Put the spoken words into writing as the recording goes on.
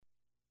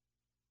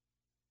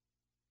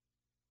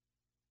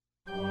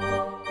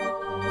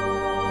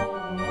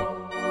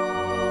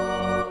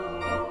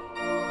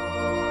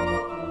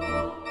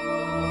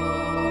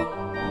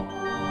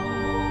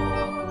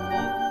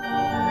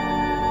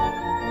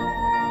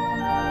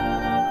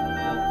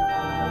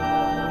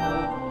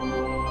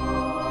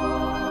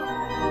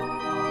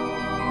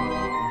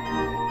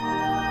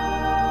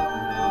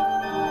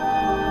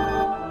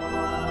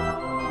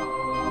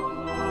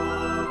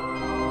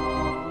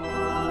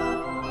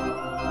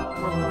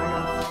More than I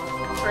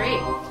got.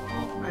 Great. I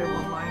have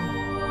one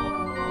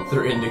line.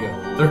 They're indigo.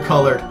 They're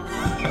colored.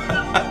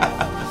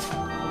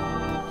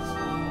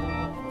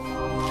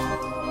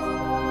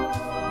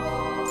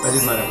 I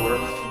didn't let it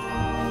work.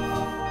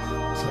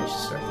 So I should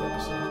start the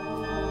episode.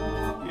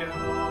 Yeah.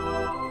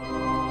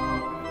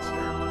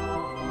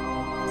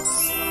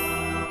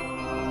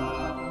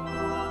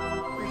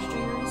 Where'd you do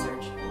your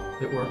research?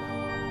 It worked. I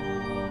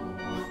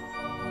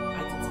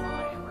did some of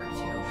mine at work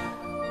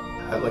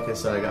too. Like I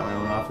said, I got my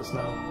own office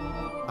now.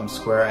 I'm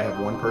square. I have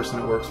one person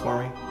that works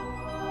for me,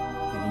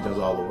 and he does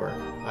all the work.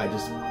 I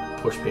just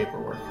push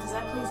paperwork. Does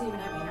that place even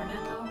have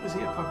internet though? Is he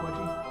a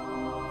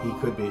puckwudgie? He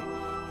could be.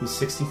 He's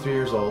 63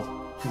 years old.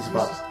 He's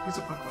about He's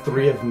a puckwudgie.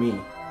 3 of me,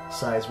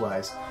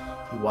 size-wise.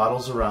 He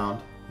waddles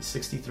around. He's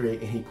 63,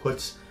 and he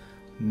puts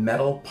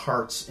metal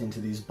parts into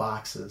these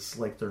boxes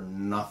like they're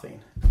nothing.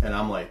 And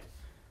I'm like,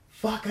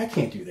 fuck, I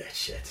can't do that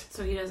shit.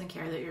 So he doesn't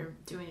care that you're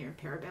doing your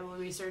parababble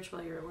research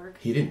while you're at work?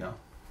 He didn't know.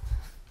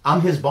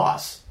 I'm his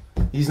boss.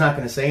 He's not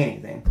going to say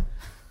anything.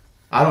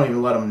 I don't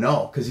even let him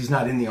know because he's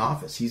not in the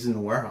office. He's in the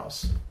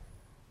warehouse.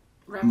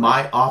 Rob,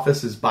 My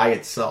office is by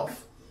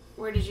itself.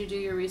 where did you do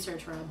your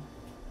research, Rob?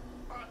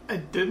 I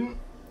didn't.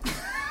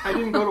 I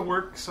didn't go to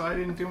work, so I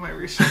didn't do my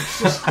research.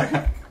 Just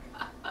like,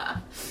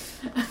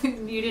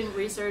 You didn't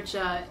research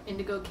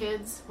Indigo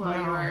Kids while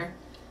you No. were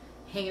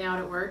hanging out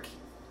at work?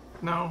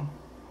 no.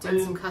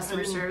 Doing some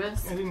customer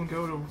service? I didn't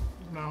go to...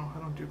 No, I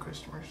don't do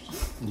customers.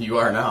 You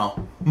are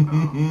now.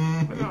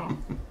 No.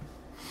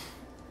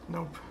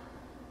 Nope.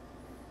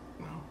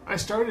 No. I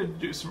started to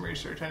do some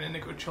research on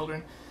Indigo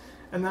Children,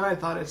 and then I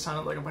thought it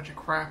sounded like a bunch of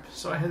crap,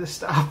 so I had to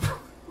stop.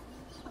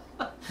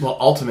 Well,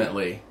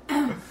 ultimately,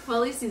 Well,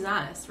 at least he's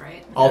honest,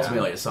 right?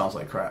 it sounds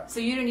like crap. So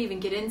you didn't even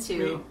get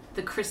into Me.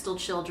 the Crystal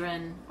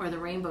Children or the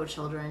Rainbow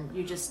Children.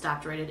 You just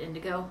stopped right at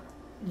Indigo.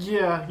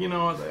 Yeah, you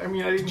know, I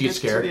mean, I didn't you get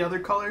scared? to the other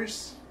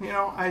colors. You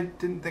know, I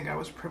didn't think I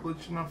was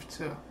privileged enough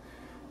to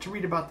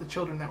read about the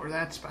children that were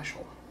that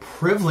special.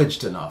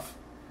 Privileged enough.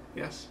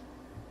 Yes.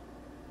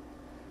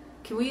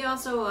 Can we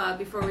also,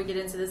 before we get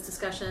into this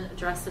discussion,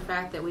 address the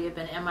fact that we have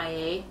been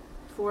MIA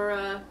for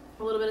a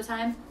little bit of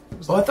time?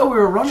 Oh, I thought we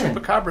were running.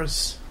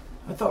 Chupacabras.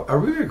 Are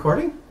we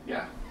recording?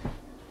 Yeah.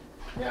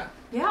 Yeah.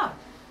 Yeah.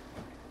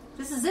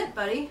 This is it,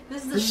 buddy.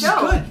 This is the This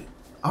show. is good.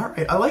 All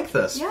right, I like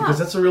this Yeah. because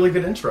that's a really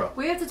good intro.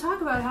 We have to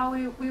talk about how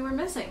we were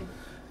missing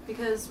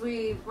because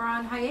we were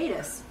on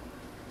hiatus.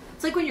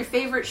 It's like when your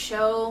favorite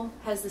show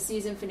has the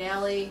season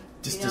finale,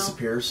 Just you know,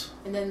 disappears.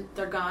 and then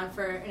they're gone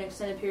for an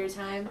extended period of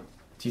time.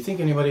 Do you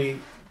think anybody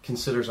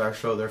considers our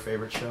show their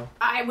favorite show?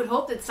 I would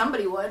hope that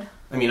somebody would.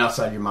 I mean,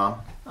 outside your mom.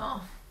 Oh,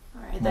 all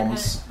right.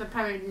 Mums. That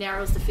probably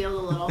narrows the field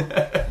a little.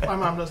 My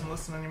mom doesn't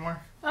listen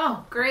anymore.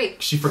 Oh,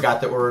 great. She forgot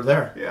that we were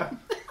there. Yeah.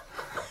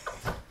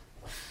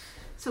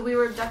 So we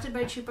were abducted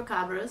by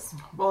chupacabras.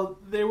 Well,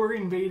 they were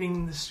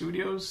invading the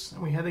studios,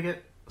 and we had to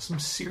get some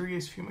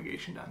serious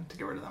fumigation done to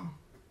get rid of them.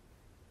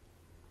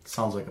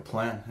 Sounds like a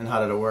plan. And how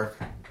did it work?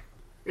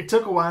 It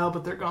took a while,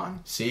 but they're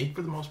gone See?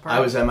 for the most part. I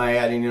was MIA.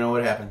 I didn't even know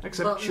what happened.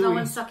 Except Well, Chewie. no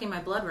one's sucking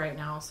my blood right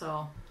now,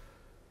 so...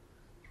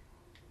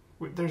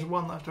 There's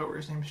one left over.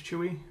 His name's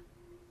Chewie.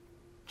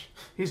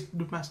 He's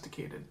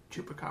domesticated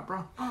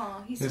chupacabra.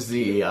 Oh, he's This so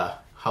is cute. the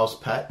house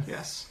pet.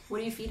 Yes. What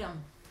do you feed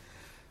him?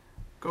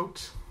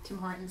 Goats. Tim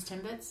Hortons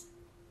Timbits?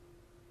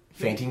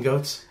 Fainting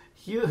goats.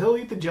 He'll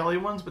eat the jelly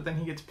ones, but then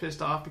he gets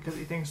pissed off because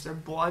he thinks they're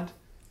blood.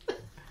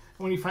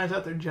 When he finds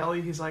out they're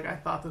jelly, he's like, I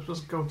thought this was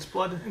goat's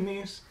blood in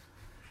these.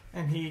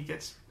 And he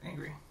gets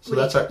angry. So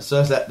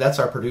that's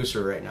our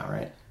producer right now,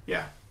 right?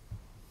 Yeah.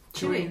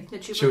 Chewie, the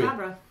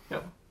chupacabra.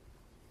 Yep.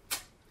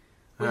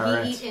 Would All he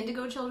right. eat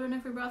indigo children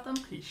if we brought them?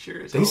 He sure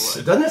is.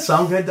 Doesn't that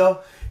sound good though?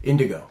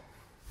 Indigo.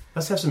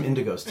 Let's have some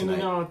indigos And you tonight.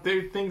 know,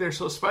 they think they're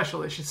so special,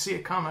 they should see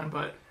it coming,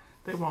 but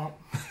they won't.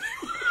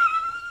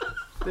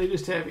 They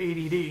just have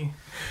ADD.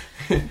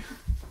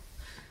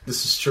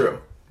 This is true.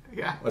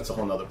 Yeah. That's a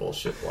whole nother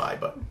bullshit lie,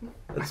 but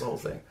that's the whole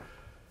thing.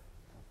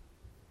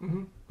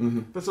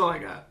 That's all I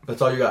got.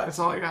 That's all you got. That's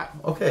all I got.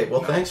 Okay,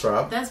 well, thanks,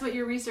 Rob. That's what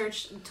your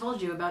research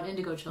told you about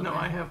indigo children. No,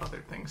 I have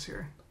other things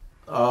here.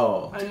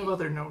 Oh, I have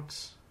other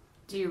notes.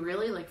 Do you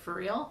really? Like, for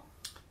real?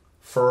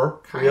 fur?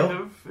 Kind Real?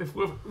 of. If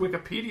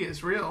Wikipedia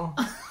is real.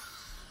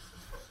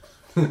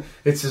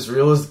 It's as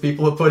real as the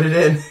people that put it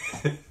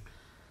in.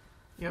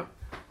 Yep.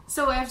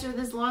 So after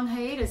this long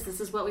hiatus,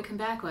 this is what we come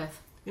back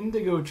with.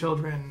 Indigo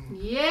children.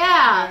 Yeah!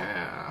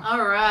 Yeah.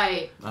 All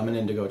right. I'm an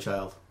indigo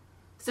child.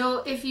 So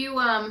if you've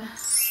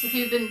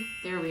been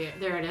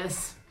there it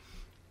is.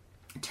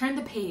 Turn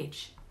the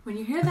page. When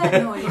you hear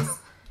that noise,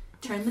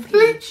 turn the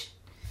page.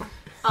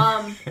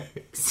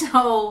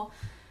 So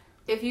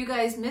if you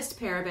guys missed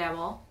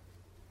Parababble,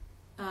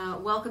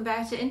 welcome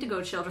back to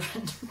Indigo Children.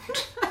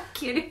 I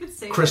can't even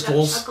say it without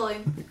Crystals.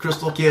 chuckling.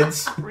 Crystal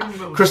kids.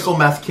 Rainbow Crystal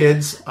children. meth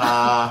kids.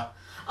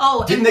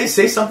 Oh, Didn't they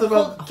say something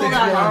about Hold kids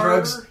on. being on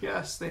drugs?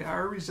 Yes, they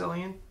are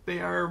resilient. They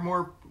are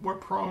more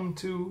prone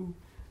to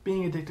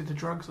being addicted to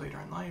drugs later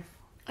in life.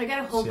 I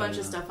got a whole See, bunch I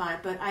of know. stuff on it,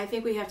 but I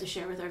think we have to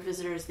share with our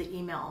visitors the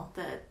email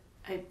that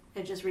I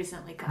just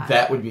recently got.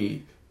 That would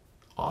be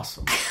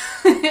awesome.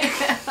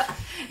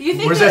 You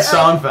think Where's that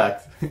sound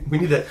effect? We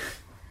need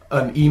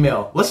an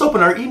email. Let's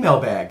open our email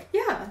bag.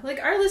 Yeah,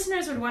 like our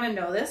listeners would want to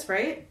know this,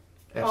 right?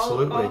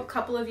 Absolutely. All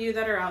couple of you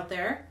that are out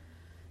there,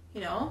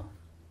 you know.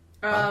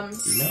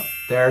 Email.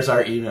 There's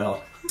our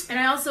email. And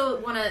I also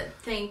want to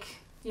thank,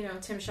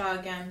 Tim Shaw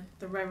again,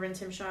 the Reverend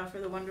Tim Shaw, for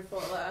the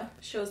wonderful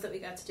shows that we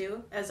got to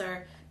do as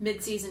our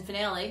mid-season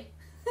finale.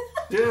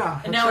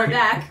 Yeah. And now we're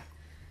back.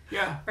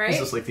 Yeah. Right? Is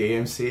this like the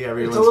AMC?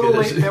 Everyone's It's a little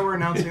good. late that we're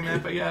announcing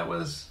that, but yeah, it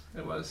was.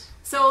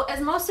 So,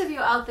 as most of you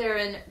out there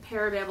in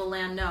Parababble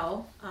land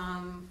know,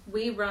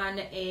 we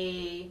run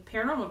a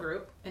paranormal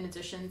group in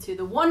addition to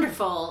the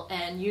wonderful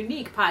and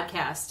unique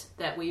podcast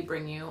that we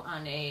bring you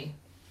on a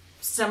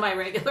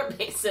semi-regular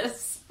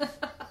basis.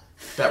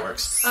 That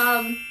works.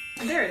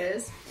 There it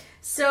is.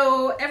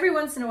 So, every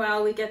once in a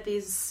while, we get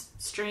these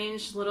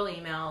strange little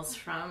emails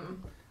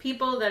from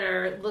people that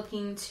are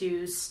looking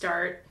to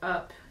start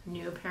up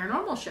new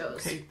paranormal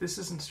shows. Okay, this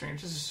isn't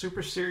strange. This is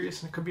super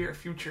serious, and it could be our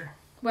future.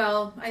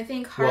 Well, I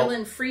think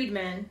Harlan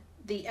Friedman,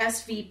 the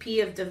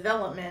SVP of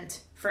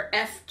development for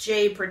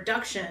FJ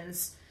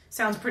Productions,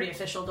 sounds pretty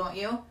official, don't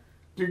you?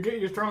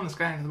 You're throwing this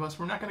guy under the bus.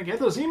 We're not going to get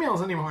those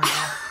emails anymore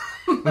now.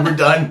 We're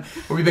done.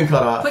 We've been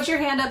cut off. Put your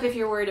hand up if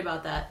you're worried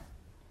about that.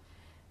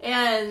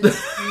 And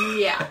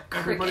yeah,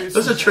 crickets.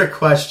 This is a trick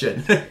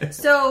question.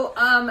 So,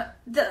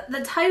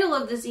 the title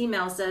of this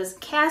email says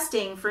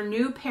 "Casting for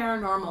New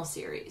Paranormal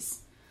Series."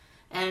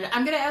 And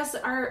I'm going to ask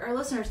our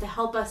listeners to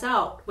help us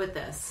out with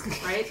this,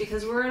 right?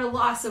 Because we're at a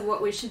loss of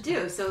what we should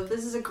do. So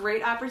this is a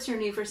great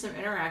opportunity for some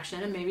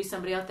interaction, and maybe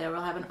somebody out there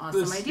will have an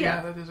awesome idea.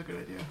 Yeah, that is a good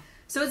idea.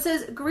 So it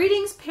says,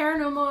 "Greetings,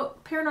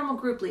 paranormal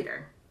group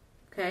leader.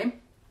 Okay,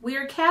 we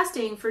are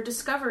casting for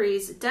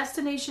Discovery's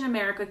Destination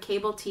America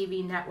cable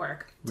TV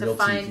network to Real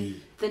find TV.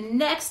 the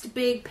next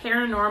big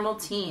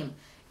paranormal team.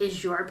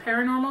 Is your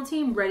paranormal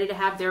team ready to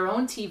have their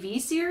own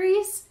TV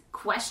series?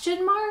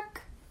 Question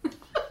mark."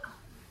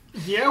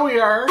 Yeah, we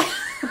are.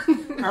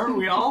 Aren't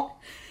we all?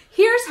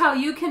 Here's how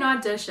you can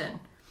audition.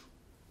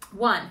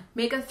 1.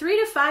 Make a 3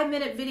 to 5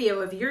 minute video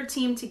of your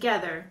team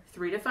together,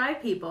 3 to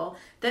 5 people,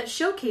 that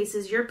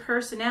showcases your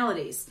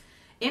personalities.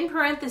 In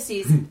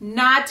parentheses,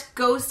 not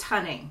ghost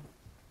hunting.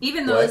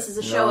 Even though What? this is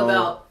a show No.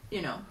 about,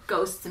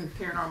 ghosts and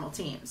paranormal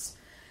teams.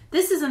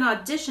 This is an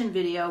audition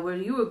video where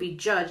you will be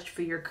judged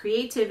for your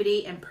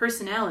creativity and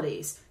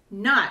personalities,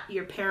 not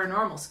your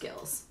paranormal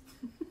skills.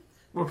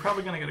 We're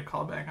probably going to get a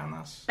call back on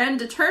this. And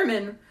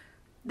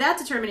that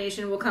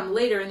determination will come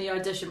later in the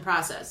audition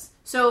process.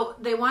 So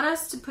they want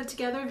us to put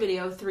together a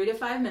video, 3 to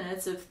 5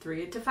 minutes of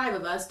 3 to 5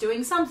 of us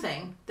doing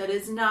something that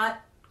is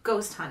not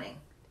ghost hunting.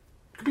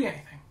 Could be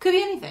anything. Could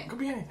be anything. Could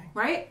be anything.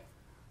 Right?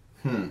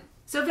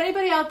 So if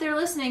anybody out there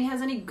listening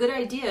has any good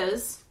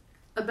ideas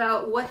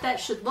about what that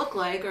should look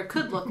like or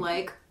could look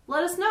like,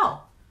 let us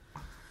know.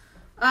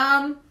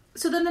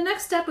 So then the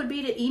next step would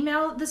be to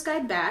email this guy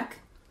back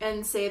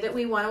and say that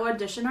we want to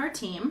audition our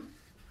team.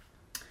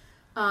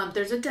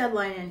 There's a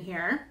deadline in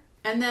here.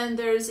 And then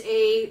there's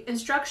a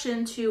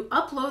instruction to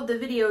upload the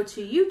video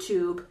to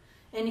YouTube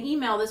and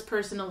email this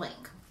person a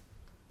link.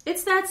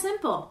 It's that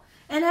simple.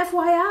 And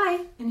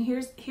FYI, and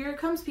here it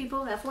comes,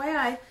 people,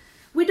 FYI,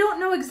 we don't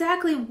know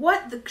exactly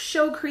what the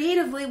show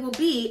creatively will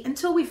be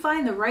until we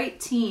find the right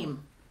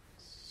team.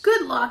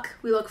 Good luck.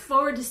 We look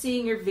forward to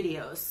seeing your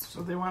videos.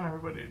 So they want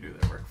everybody to do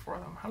their work for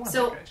them. I want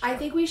So that guy's I job.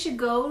 think we should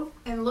go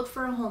and look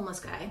for a homeless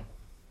guy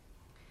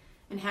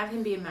and have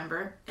him be a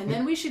member. And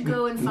then we should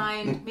go and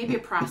find maybe a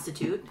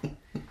prostitute.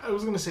 I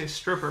was going to say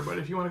stripper, but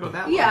if you want to go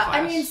that Yeah, low I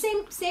class,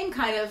 mean, same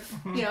kind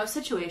of,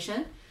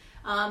 situation.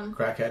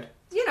 Crackhead.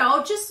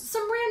 Just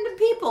some random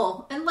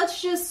people. And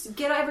let's just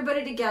get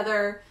everybody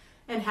together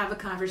and have a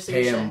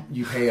conversation.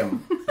 You pay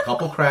him a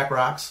couple crack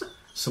rocks,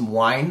 some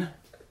wine,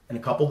 and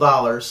a couple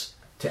dollars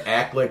to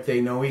act like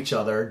they know each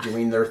other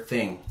doing their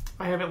thing.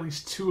 I have at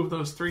least 2 of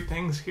those 3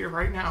 things here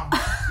right now.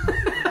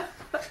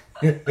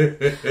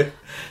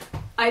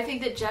 I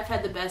think that Jeff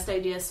had the best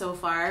idea so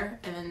far,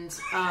 and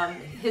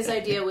his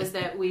idea was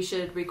that we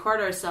should record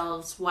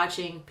ourselves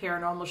watching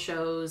paranormal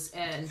shows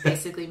and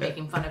basically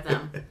making fun of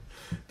them.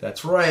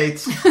 That's right.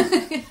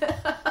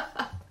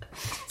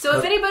 So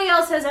if anybody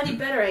else has any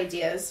better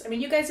ideas, I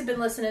mean, you guys have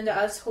been listening to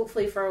us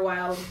hopefully for a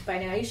while by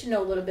now. You should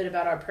know a little bit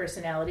about our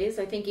personalities.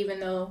 I think even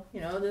though,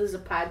 this is a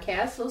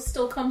podcast, they'll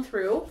still come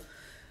through.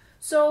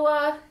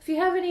 So if you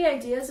have any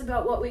ideas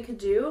about what we could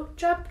do,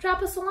 drop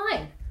us a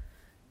line.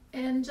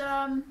 And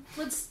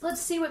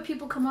let's see what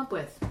people come up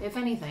with, if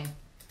anything.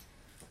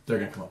 They're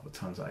going to come up with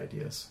tons of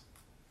ideas.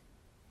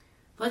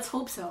 Let's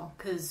hope so,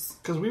 because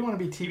Because we want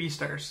to be TV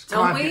stars. Don't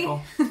Come on, we?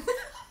 people.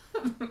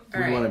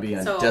 We want to be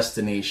on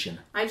Destination.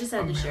 I just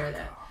had to share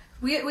that.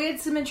 We had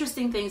some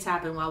interesting things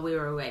happen while we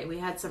were away. We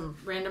had some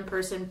random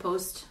person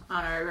post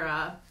on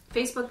our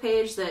Facebook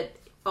page that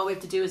all we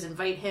have to do is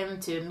invite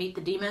him to meet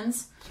the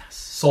demons.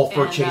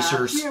 Sulfur And,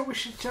 Chasers. Yeah, we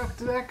should talk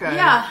to that guy.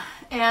 Yeah,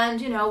 and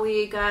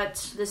we got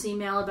this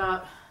email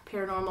about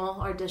paranormal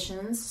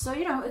auditions. So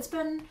it's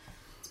been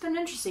an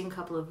interesting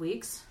couple of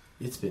weeks.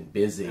 It's been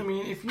busy. I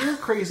mean, if you're a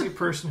crazy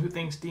person who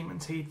thinks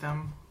demons hate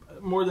them,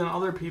 more than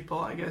other people,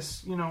 I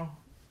guess,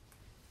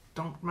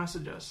 don't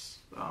message us.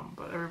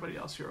 But everybody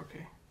else, you're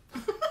okay.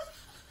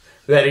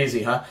 That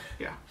easy, huh?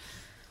 Yeah.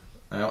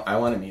 I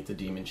want to meet the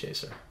demon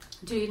chaser.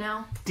 Do you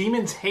now?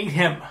 Demons hate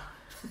him.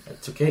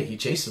 It's okay. He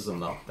chases them,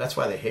 though. That's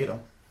why they hate him.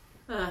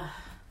 Ugh.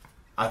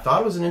 I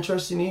thought it was an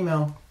interesting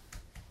email.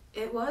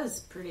 It was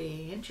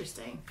pretty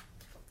interesting.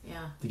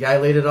 Yeah. The guy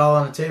laid it all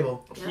on the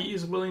table. Yep. He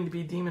is willing to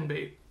be demon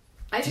bait.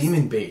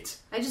 Demon bait.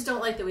 I just don't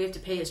like that we have to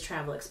pay his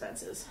travel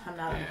expenses. I'm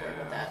not on board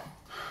with that.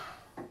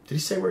 Did he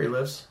say where he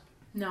lives?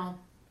 No.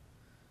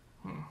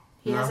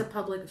 He has a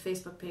public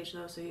Facebook page,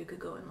 though, so you could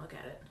go and look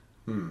at it.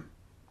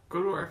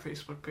 Go to our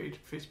Facebook page,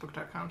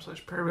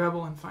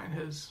 facebook.com/Parababble, and find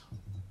his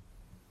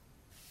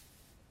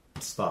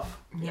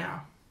stuff.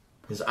 Yeah.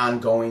 His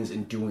ongoings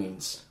and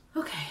doings.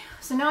 Okay,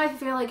 so now I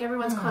feel like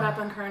everyone's caught up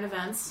on current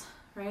events,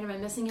 right? Am I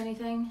missing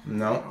anything?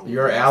 No,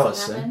 you're Anything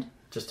Allison, happened?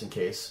 just in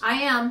case. I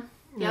am.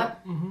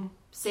 Yep. Mm-hmm.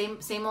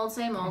 Same old,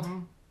 same old. Mm-hmm.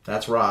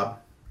 That's Rob,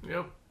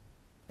 Yep.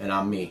 and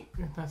I'm me.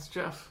 That's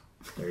Jeff.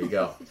 There you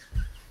go.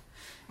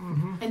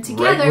 And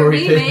together where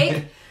we we-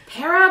 make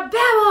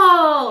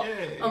Parababble!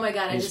 Yay. Oh my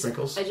god, Any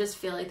sprinkles? I just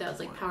feel like that was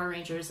like Power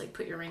Rangers, like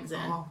put your rings in.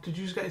 Oh, did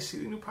you guys see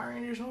the new Power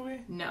Rangers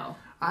movie? No.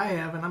 I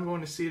have, and I'm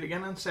going to see it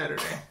again on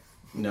Saturday.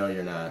 No,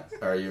 you're not.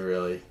 Are you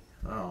really?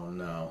 Oh,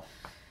 no.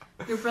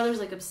 Your brother's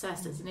like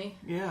obsessed, isn't he?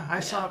 Yeah, I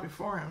saw it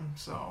before him,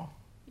 so...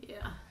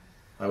 Yeah.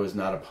 I was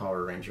not a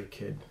Power Ranger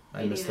kid.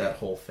 I Me missed neither. that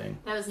whole thing.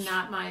 That was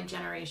not my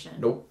generation.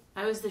 Nope.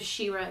 I was the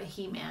She-Ra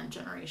He-Man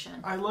generation.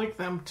 I like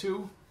them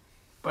too,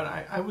 but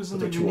I was in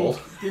the They're too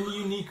old.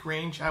 unique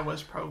range. I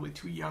was probably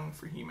too young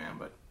for He-Man,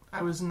 but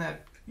I was in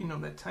that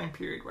that time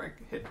period where I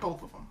could hit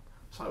both of them,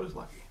 so I was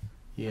lucky.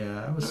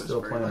 Yeah, I was That was still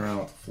very playing lucky. around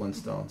with the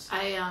Flintstones.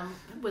 I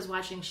was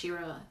watching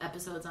She-Ra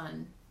episodes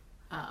on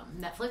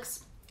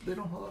Netflix. They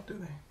don't hold up, do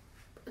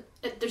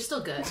they? They're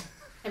still good.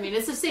 I mean,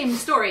 it's the same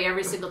story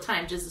every single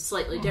time, just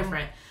slightly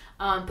different.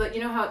 But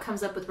you know how it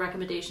comes up with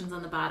recommendations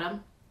on the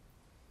bottom?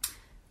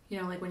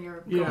 Like when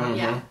you're going,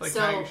 yeah. Like So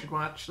now you should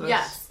watch this.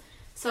 yes.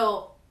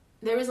 So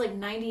there was like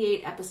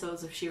 98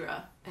 episodes of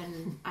She-Ra,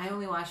 and I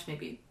only watched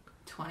maybe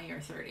 20 or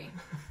 30.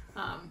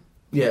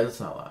 Yeah, that's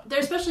not a lot. They're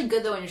especially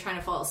good though when you're trying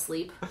to fall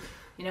asleep,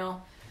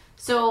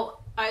 So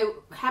I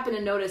happened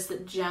to notice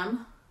that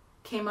Gem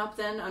came up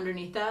then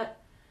underneath that.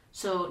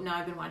 So now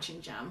I've been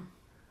watching Gem.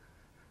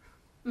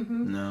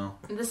 No.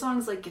 And the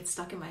songs like get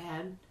stuck in my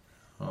head.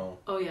 Oh.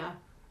 Oh yeah.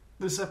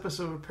 This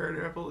episode of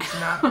Parababble is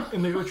not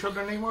Indigo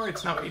Children anymore.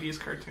 It's now 80s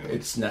cartoons.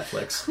 It's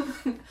Netflix.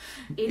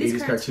 80s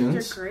cartoons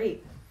cartoons? are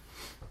great.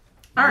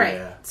 All right.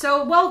 Yeah.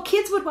 So,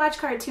 kids would watch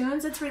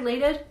cartoons. It's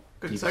related.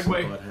 Good Beavis and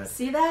segue. Butthead.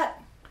 See that?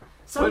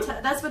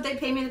 That's what they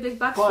pay me the big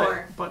bucks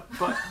for. But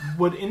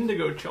would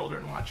Indigo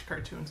Children watch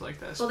cartoons like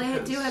this? Well, they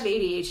Because- do have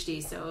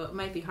ADHD, so it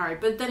might be hard.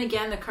 But then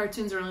again, the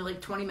cartoons are only like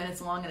 20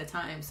 minutes long at a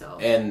time, so...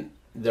 And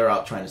they're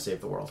out trying to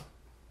save the world.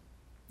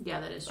 Yeah,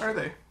 that is true. Are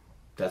they?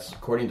 That's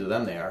according to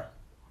them. They are.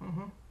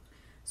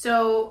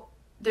 So,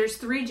 there's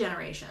 3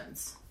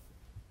 generations.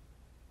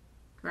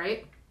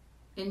 Right?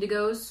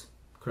 Indigos,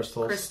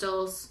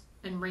 crystals,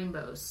 and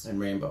rainbows. and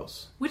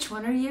rainbows. Which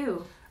one are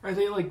you? Are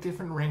they like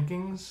different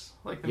rankings,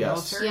 like the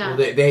Yes. military? Yeah.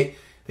 Well,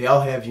 they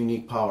all have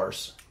unique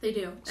powers. They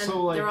do. And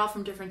So, like- they're all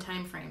from different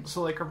time frames.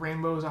 So like a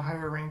rainbow is a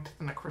higher ranked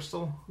than a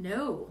crystal.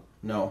 No.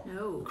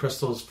 No.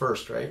 Crystal's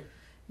first, right?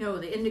 No,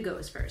 the indigo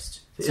is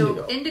first. The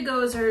so indigo.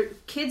 indigos are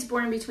kids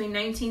born between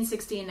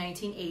 1960 and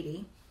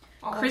 1980.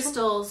 All of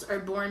Crystals are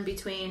born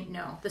between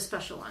the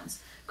special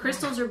ones.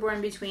 Crystals are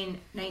born between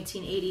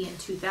 1980 and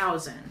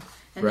 2000,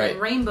 and Right. then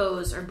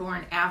rainbows are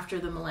born after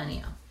the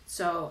millennium.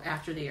 So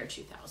after the year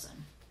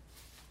 2000.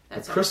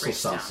 That's how it Crystal breaks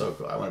sounds down. so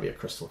cool. I want to be a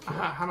crystal kid.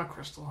 I'm a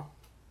crystal.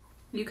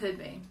 You could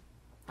be.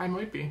 I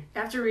might be.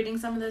 After reading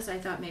some of this, I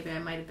thought maybe I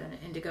might have been an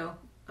indigo.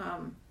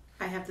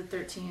 I have the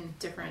 13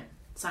 different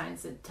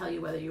signs that tell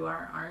you whether you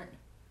are or aren't.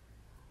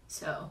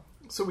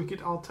 So we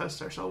could all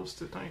test ourselves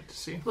tonight to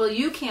see. well,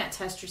 you can't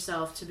test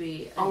yourself to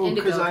be an Oh,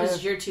 indigo 'cause I because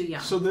have- you're too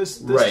young. So this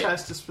Right.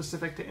 test is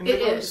specific to indigos?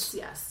 It is,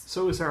 yes.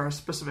 So is there a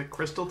specific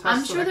crystal test?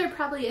 I'm sure that there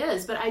probably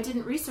is, but I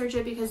didn't research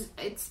it because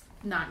it's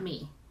not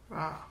me.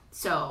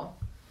 So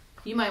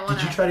you might want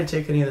Did you try to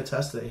take any of the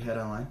tests that you had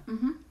online?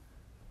 Mm-hmm.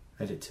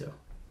 I did too.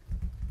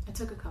 I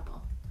took a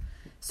couple.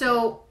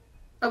 So,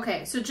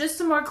 okay, so just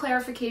some more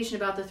clarification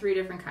about the 3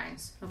 different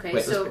kinds. Okay,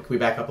 Wait, so can we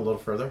back up a little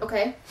further?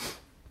 okay,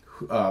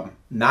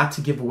 Not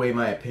to give away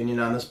my opinion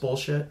on this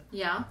bullshit.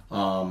 yeah.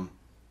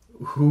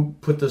 Who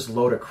put this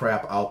load of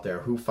crap out there?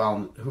 Who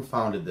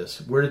founded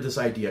this? Where did this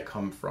idea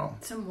come from?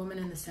 Some woman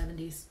in the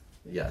 70s.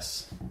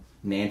 Yes,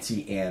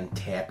 Nancy Ann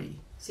Tappy.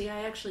 See,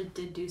 I actually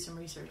did do some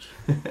research.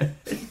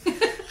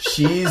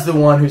 She's the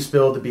one who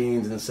spilled the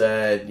beans and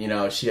said,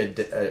 she had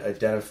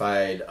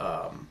identified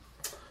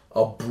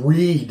a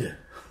breed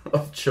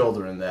of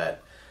children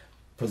that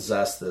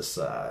possess this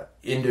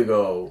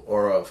indigo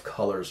aura of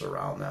colors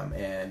around them,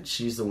 and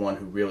she's the one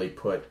who really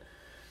put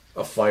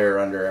a fire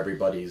under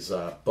everybody's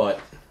butt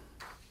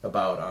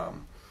about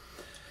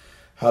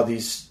how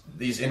these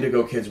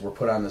indigo kids were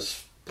put on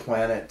this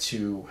planet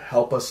to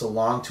help us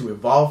along, to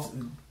evolve,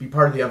 be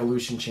part of the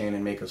evolution chain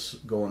and make us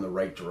go in the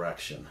right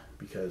direction.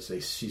 Because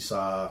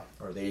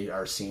they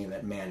are seeing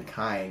that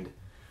mankind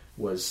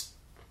was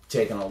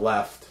taking a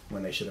left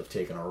when they should have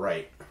taken a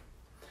right.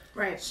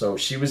 Right. So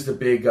she was the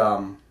big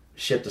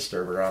shit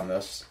disturber on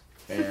this.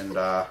 And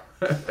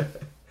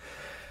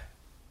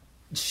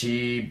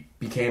she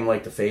became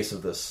like the face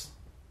of this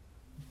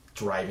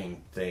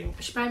driving thing.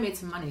 She probably made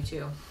some money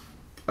too.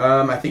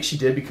 I think she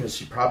did, because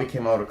she probably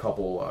came out a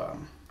couple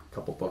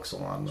books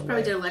along the way.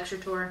 Probably did a lecture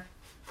tour.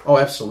 Oh,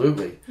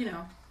 absolutely. You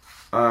know.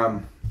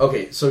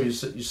 Okay, so you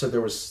said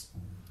there was...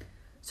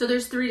 So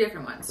there's 3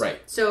 different ones. Right.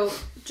 So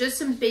just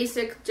some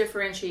basic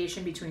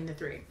differentiation between the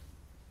 3.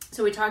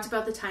 So we talked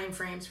about the time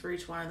frames for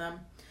each one of them.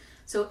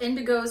 So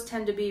indigos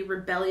tend to be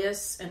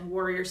rebellious and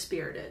warrior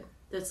spirited.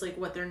 That's like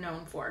what they're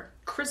known for.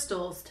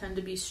 Crystals tend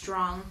to be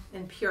strong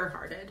and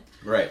pure-hearted.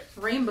 Right.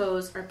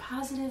 Rainbows are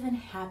positive and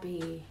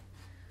happy.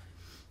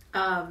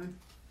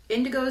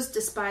 Indigos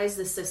despise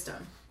the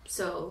system.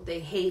 So they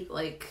hate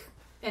like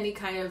any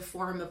kind of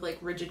form of like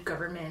rigid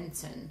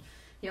government and,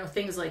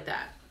 things like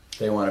that.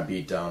 They want to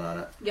beat down on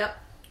it. Yep.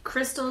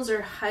 Crystals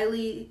are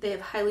they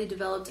have highly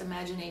developed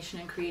imagination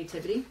and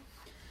creativity.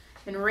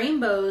 And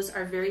rainbows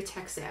are very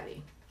tech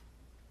savvy.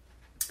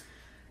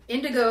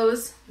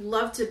 Indigos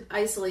love to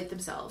isolate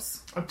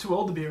themselves. I'm too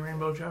old to be a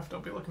rainbow, Jeff.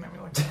 Don't be looking at me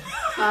like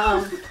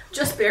that.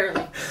 Just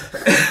barely.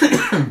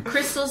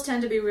 Crystals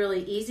tend to be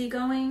really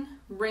easygoing.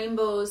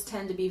 Rainbows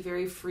tend to be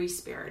very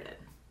free-spirited.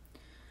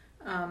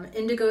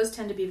 Indigos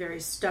tend to be very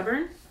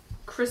stubborn.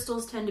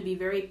 Crystals tend to be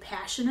very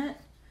passionate.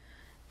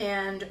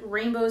 And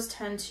rainbows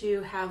tend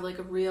to have like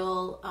a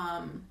real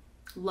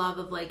love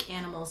of like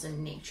animals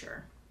and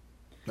nature.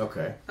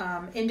 Okay.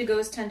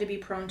 Indigos tend to be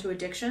prone to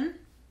addiction.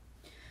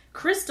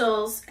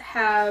 Crystals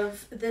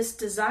have this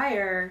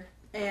desire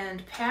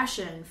and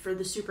passion for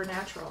the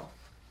supernatural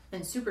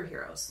and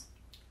superheroes.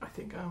 I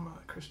think I'm a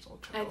crystal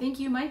child. I think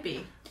you might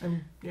be.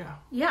 Yeah.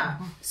 Yeah.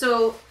 Mm-hmm.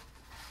 So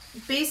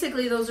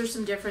basically those are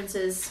some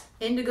differences.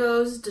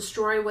 Indigos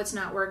destroy what's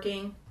not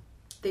working.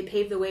 They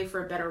pave the way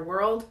for a better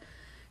world.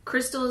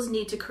 Crystals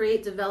need to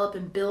create, develop,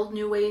 and build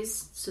new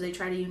ways, so they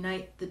try to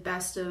unite the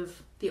best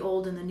of the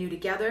old and the new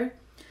together.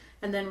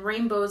 And then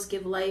rainbows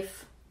give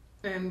life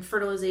and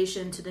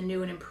fertilization to the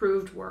new and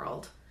improved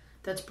world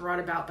that's brought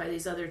about by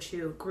these other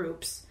 2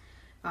 groups.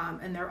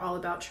 And they're all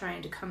about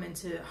trying to come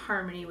into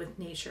harmony with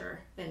nature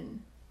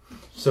and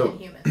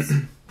humans.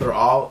 They're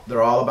all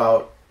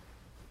about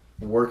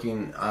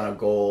working on a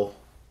goal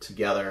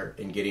together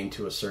and getting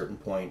to a certain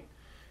point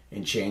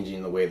and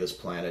changing the way this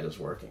planet is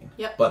working.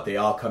 Yep. But they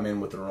all come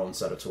in with their own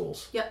set of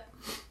tools. Yep.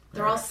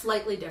 They're all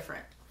slightly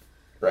different.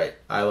 Right.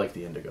 I like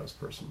the Indigos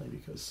personally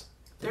because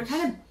they're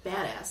kind of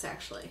badass,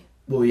 actually.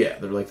 Well, yeah,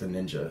 they're like the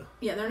ninja.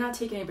 Yeah, they're not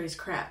taking anybody's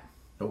crap.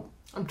 Nope.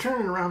 I'm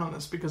turning around on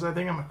this because I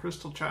think I'm a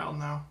crystal child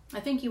now. I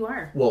think you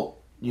are. Well,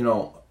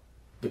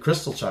 the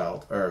crystal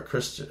child, or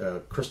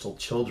crystal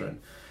children,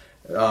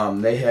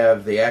 they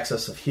have the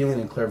access of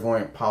healing and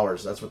clairvoyant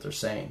powers. That's what they're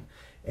saying.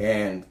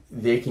 And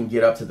they can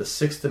get up to the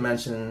 6th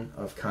dimension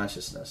of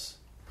consciousness.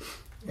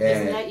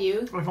 Isn't that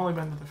you? I've only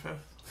been to the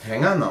 5th.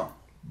 Hang on, though.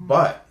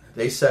 But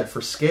they said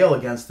for scale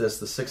against this,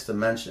 the 6th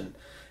dimension,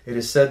 it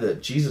is said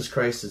that Jesus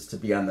Christ is to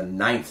be on the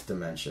 9th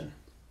dimension.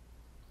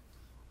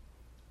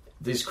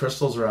 These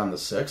crystals are on the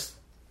 6th?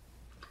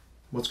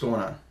 What's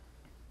going on?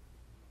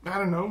 I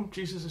don't know.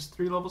 Jesus is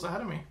 3 levels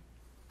ahead of me.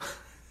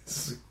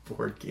 This is a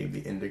board game, the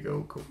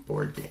Indigo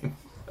board game.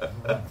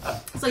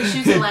 It's like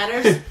Chutes and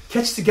Ladders.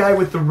 Catch the guy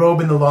with the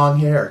robe and the long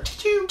hair.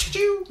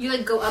 You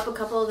like go up a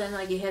couple, then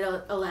like you hit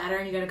a ladder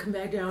and you gotta come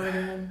back down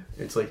again.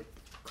 It's like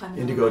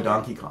Indigo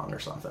Donkey Kong or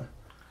something.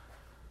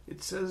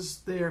 It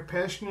says they are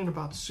passionate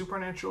about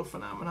supernatural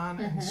phenomenon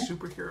and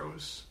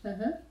superheroes.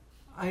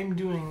 I'm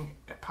doing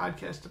a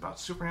podcast about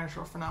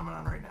supernatural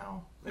phenomenon right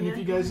now. And if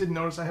you guys didn't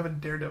notice, I have a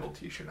Daredevil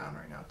t-shirt on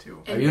right now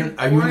too. Are you in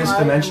this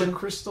dimension? I'm a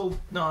crystal.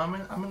 No,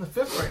 I'm in the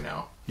 5th right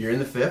now. You're in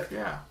the 5th?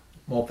 Yeah.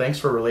 Well, thanks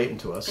for relating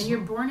to us. And you're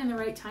born in the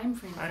right time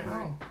frame. I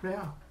know.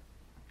 Yeah.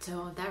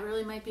 So that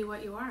really might be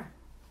what you are.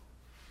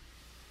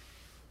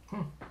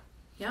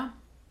 Yeah.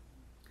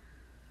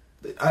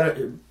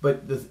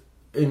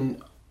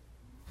 In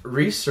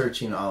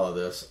researching all of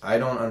this, I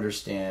don't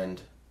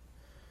understand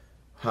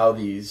how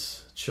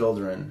these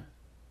children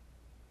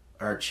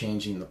are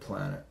changing the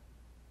planet.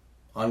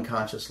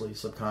 Unconsciously,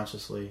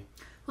 subconsciously.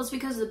 Well, it's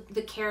because of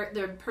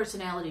their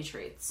personality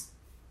traits.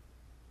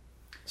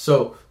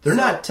 So they're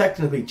not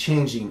technically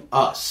changing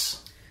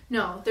us.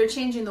 No, they're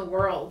changing the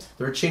world.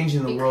 They're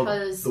changing the world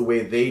the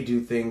way they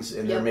do things,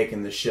 and they're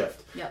making the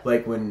shift. Yep.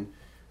 Like when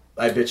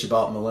I bitch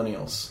about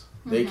millennials,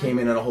 they came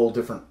in a whole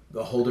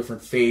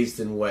different phase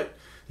than what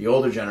the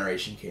older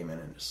generation came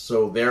in.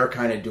 So they're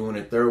kind of doing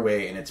it their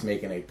way, and it's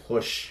making a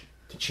push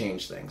to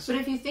change things. But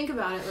if you think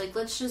about it, like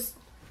let's just,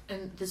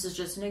 and this is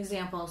just an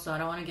example, so I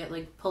don't want to get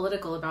like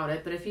political about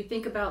it, but if you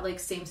think about like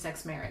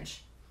same-sex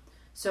marriage.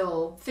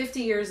 So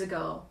 50 years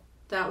ago,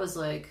 that was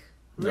like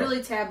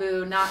really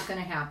taboo, not going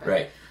to happen.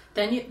 Right.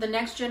 Then the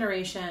next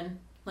generation,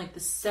 like the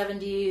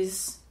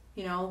 70s,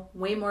 you know,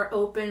 way more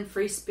open,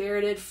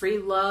 free-spirited, free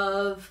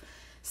love.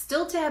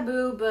 Still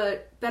taboo,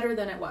 but better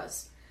than it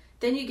was.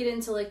 Then you get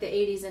into like the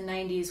 80s and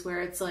 90s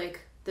where it's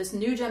like this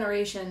new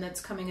generation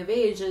that's coming of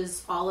age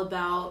is all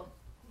about,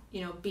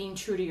 you know, being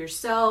true to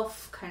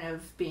yourself, kind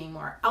of being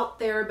more out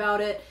there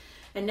about it.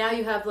 And now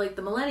you have like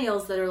the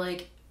millennials that are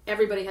like,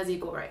 everybody has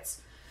equal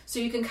rights. So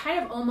you can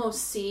kind of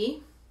almost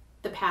see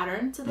the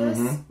pattern to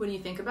this when you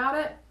think about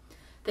it.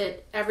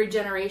 That every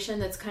generation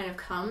that's kind of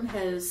come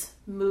has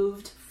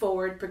moved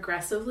forward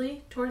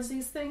progressively towards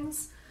these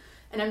things.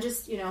 And I'm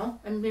just, you know,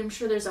 I'm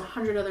sure there's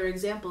 100 other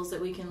examples that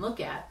we can look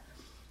at.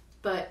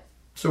 But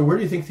so where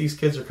do you think these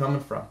kids are coming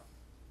from?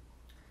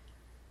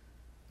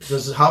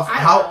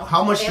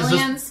 How much aliens? Does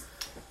this...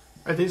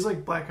 Are these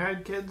like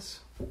black-eyed kids?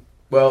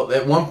 Well,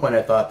 at one point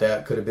I thought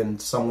that could have been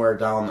somewhere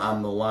down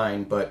on the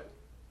line, but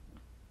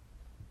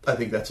I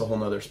think that's a whole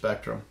nother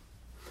spectrum.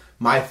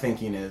 My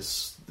thinking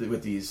is that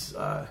with these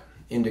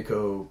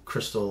indigo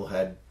crystal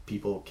head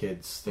people,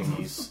 kids,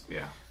 thingies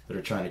that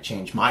are trying to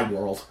change my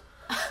world.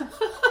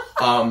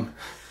 I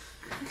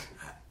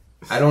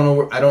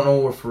don't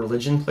know if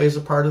religion plays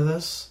a part of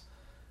this,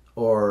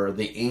 or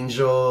the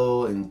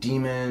angel and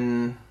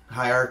demon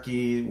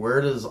hierarchy.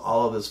 Where does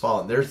all of this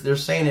fall? They're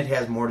saying it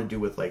has more to do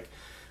with like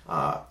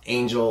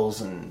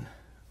angels and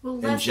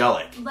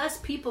angelic. Less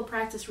people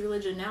practice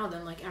religion now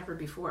than like ever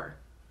before.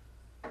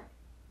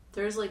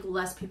 There's like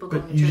less people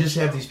going to church. But you just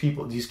have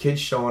these kids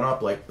showing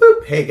up like,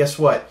 boop, hey, guess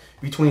what?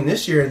 Between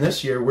this year and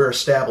this year, we're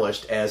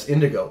established as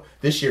indigo.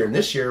 This year and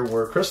this year,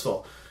 we're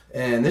crystal.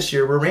 And this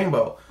year, we're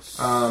rainbow.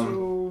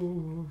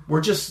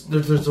 We're just,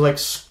 there's like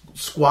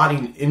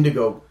squatting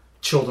indigo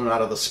children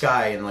out of the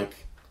sky. And like,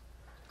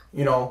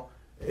 you know,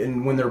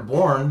 and when they're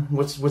born,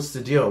 what's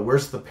the deal?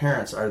 Where's the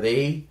parents? Are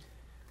they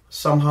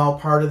somehow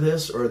part of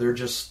this? Or they're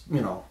just,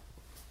 you know...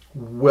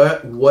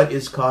 What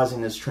is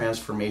causing this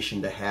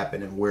transformation to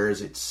happen, and where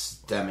is it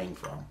stemming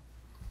from?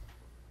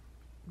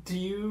 Do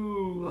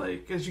you,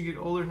 like, as you get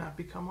older, not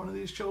become one of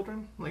these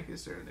children? Like,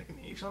 is there like an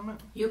age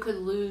limit? You could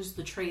lose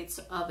the traits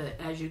of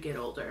it as you get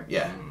older.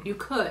 Yeah. You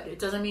could. It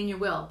doesn't mean you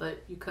will,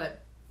 but you could.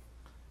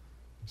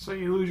 So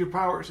you lose your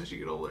powers as you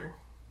get older.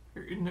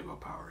 Your indigo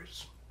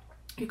powers.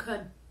 You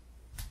could.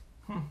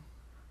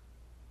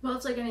 Well,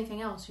 it's like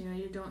anything else. You know,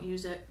 you don't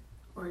use it,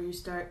 or you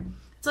start...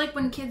 It's like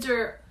when kids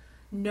are...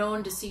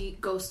 known to see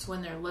ghosts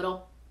when they're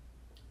little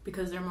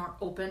because they're more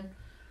open,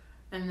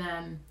 and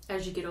then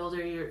as you get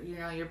older,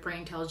 your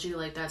brain tells you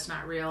like that's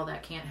not real,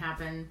 that can't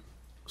happen.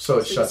 So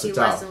it shuts it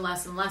down. You see less and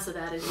less and less of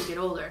that as you get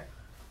older.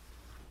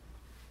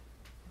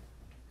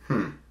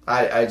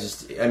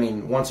 I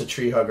mean, once a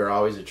tree hugger,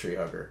 always a tree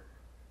hugger.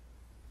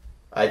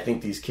 I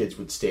think these kids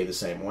would stay the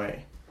same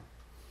way.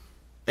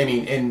 I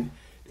mean, and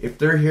if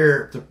they're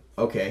here,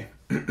 okay,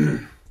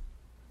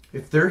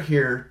 if they're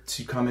here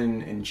to come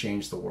in and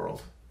change the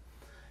world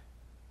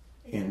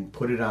and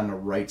put it on the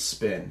right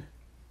spin,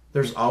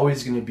 there's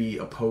always going to be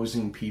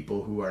opposing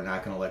people who are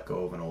not going to let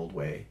go of an old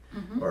way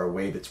or a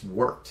way that's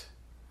worked.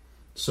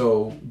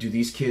 So do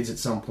these kids at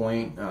some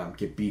point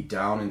get beat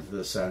down into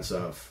the sense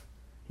of,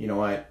 you know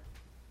what,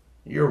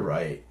 you're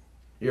right.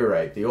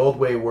 The old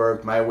way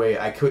worked, my way,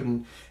 I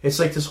couldn't. It's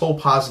like this whole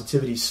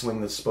positivity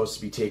swing that's supposed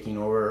to be taking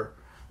over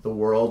the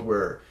world,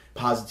 where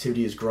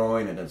positivity is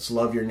growing and it's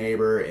love your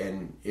neighbor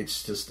and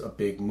it's just a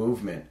big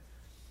movement.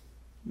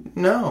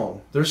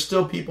 No, there's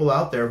still people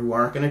out there who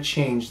aren't going to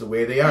change the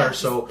way they are.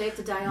 So they have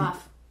to die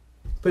off.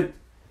 But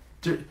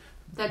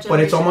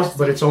it's almost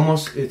like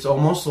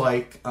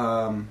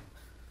what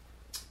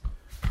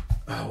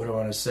do I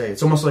want to say?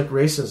 It's almost like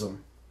racism.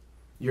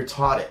 You're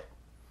taught it.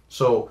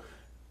 So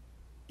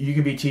you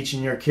could be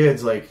teaching your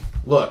kids like,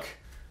 look,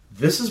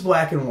 this is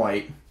black and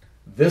white.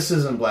 This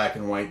isn't black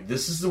and white.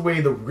 This is the way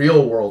the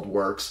real world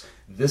works.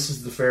 This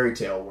is the fairy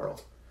tale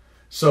world.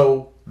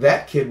 So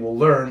that kid will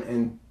learn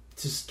and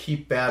just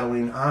keep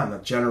battling on. The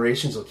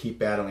generations will keep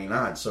battling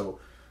on. So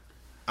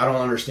I don't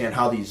understand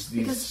how these...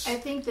 Because I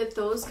think that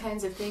those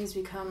kinds of things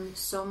become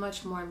so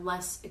much more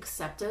less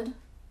accepted.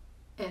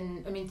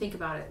 And, I mean, think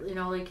about it. You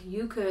know, like,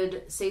 you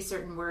could say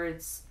certain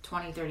words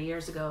 20, 30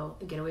 years ago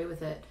and get away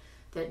with it.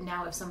 That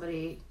now if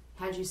somebody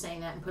had you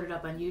saying that and put it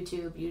up on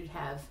YouTube, you'd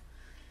have...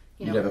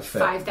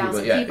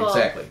 5,000 people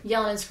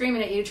yelling and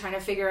screaming at you, trying to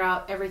figure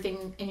out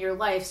everything in your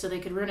life so they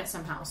could ruin it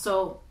somehow.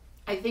 So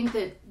I think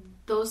that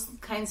those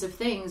kinds of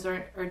things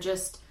are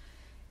just,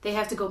 they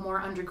have to go more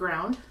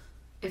underground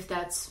if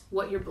that's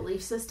what your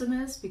belief system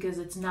is, because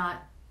it's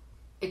not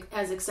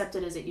as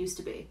accepted as it used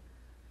to be.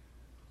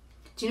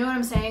 Do you know what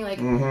I'm saying? Like,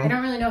 I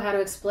don't really know how to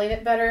explain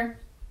it better,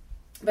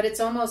 but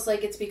it's almost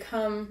like it's the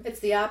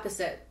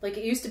opposite. Like,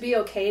 it used to be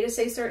okay to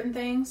say certain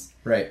things.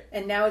 Right.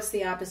 And now it's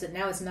the opposite.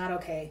 Now it's not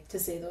okay to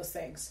say those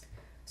things.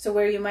 So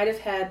where you might have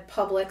had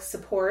public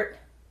support,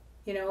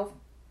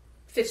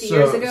 50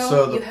 years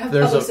ago, you have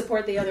public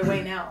support the other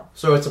way now.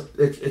 So it's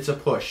a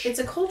push. It's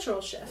a cultural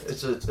shift.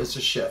 It's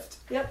a shift.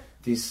 Yep.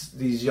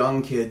 These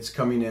young kids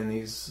coming in,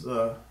 these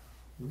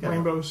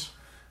rainbows,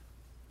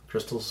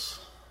 crystals.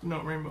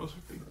 No, rainbows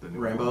are the new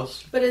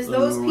Rainbows. But as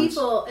those New ones.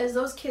 people, as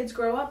those kids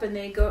grow up and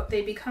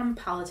they become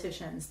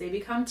politicians, they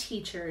become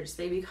teachers,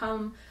 they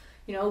become,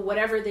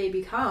 whatever they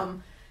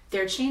become,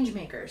 they're change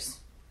makers.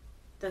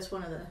 That's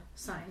one of the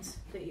signs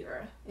that you're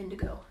an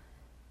indigo.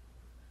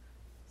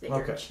 That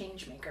you're a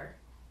change maker.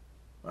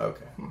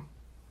 Okay.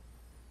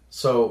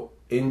 So,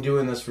 in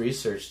doing this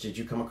research, did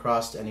you come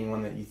across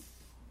anyone that you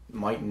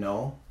might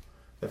know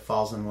that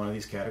falls in one of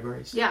these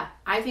categories? Yeah,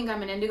 I think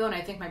I'm an indigo, and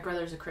I think my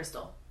brother's a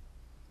crystal.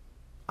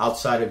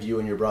 Outside of you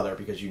and your brother,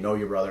 because you know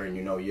your brother and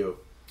you know you.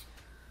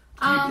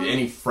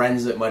 Any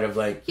friends that might have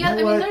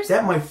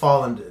that might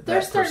fall into that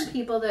There's certain person.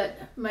 people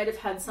that might have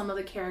had some of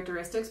the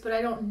characteristics, but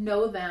I don't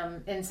know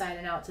them inside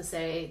and out to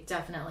say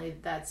definitely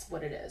that's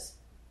what it is.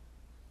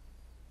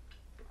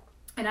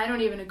 And I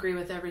don't even agree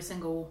with every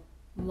single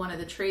one of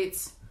the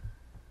traits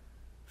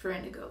for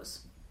indigos.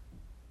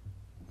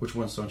 Which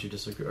ones don't you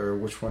disagree, or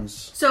which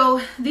ones?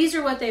 So these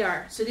are what they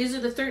are. So these are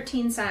the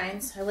 13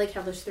 signs. I like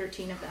how there's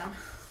 13 of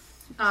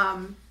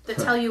them. That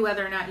tell you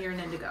whether or not you're an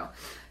indigo.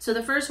 So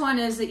the first one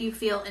is that you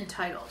feel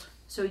entitled.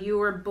 So you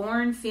were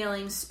born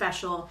feeling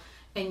special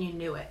and you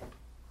knew it.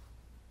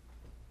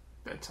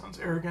 That sounds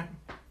arrogant.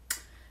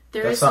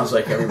 That sounds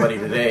like everybody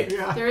today.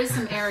 Yeah. There is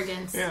some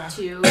arrogance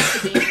to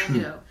being an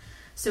indigo.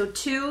 So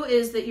 2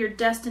 is that you're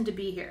destined to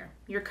be here.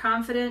 You're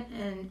confident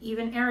and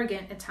even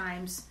arrogant at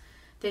times,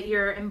 that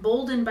you're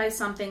emboldened by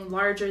something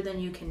larger than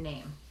you can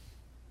name.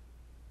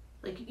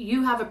 Like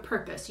you have a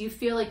purpose. You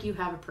feel like you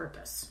have a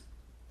purpose.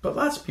 But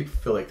lots of people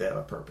feel like they have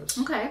a purpose.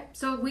 Okay,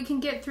 so we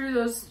can get through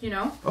those,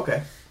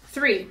 Okay.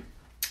 3,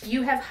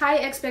 you have high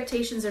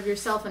expectations of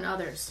yourself and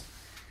others.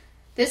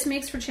 This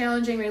makes for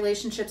challenging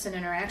relationships and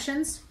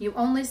interactions. You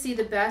only see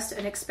the best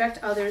and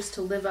expect others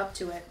to live up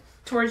to it.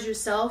 Towards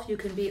yourself, you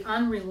can be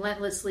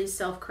unrelentlessly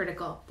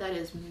self-critical. That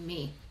is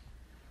me.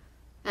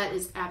 That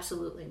is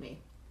absolutely me.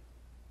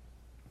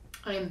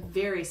 I am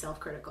very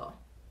self-critical.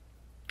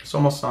 This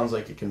almost sounds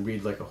like it can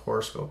read like a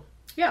horoscope.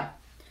 Yeah.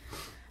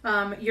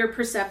 You're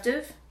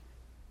perceptive.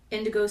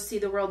 Indigos see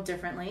the world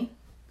differently.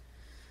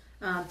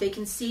 They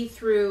can see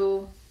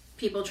through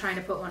people trying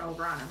to put one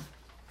over on them.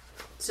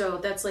 So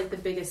that's like the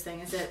biggest thing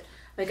is that,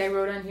 like I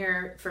wrote on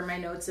here for my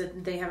notes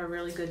that they have a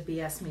really good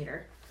BS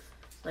meter.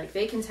 Like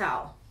they can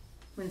tell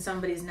when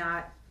somebody's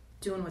not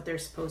doing what they're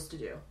supposed to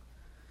do.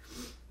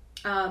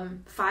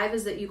 5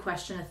 is that you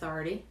question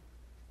authority.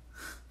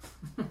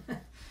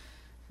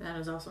 That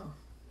is also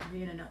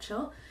me in a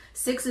nutshell.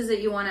 6 is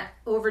that you want to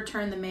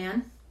overturn the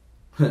man.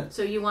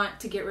 So you want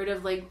to get rid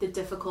of like the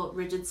difficult,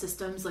 rigid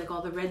systems, like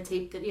all the red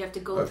tape that you have to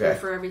go through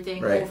for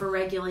everything,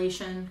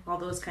 over-regulation, all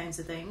those kinds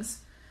of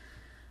things.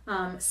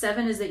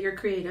 7 is that you're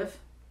creative.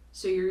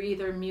 So you're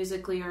either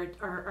musically or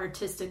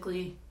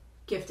artistically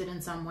gifted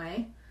in some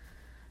way.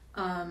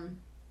 8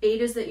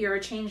 is that you're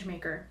a change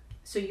maker.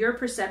 So your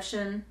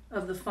perception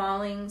of the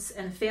fallings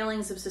and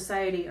failings of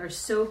society are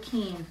so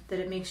keen that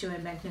it makes you a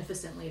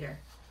magnificent leader.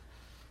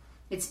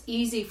 It's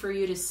easy for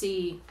you to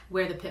see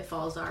where the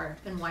pitfalls are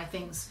and why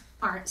things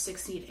aren't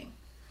succeeding.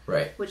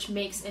 Right. Which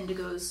makes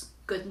indigos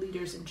good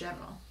leaders in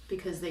general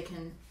because they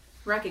can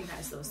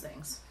recognize those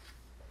things.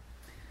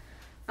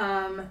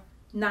 9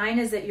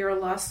 is that you're a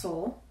lost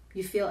soul.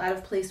 You feel out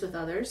of place with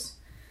others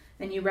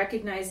and you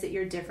recognize that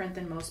you're different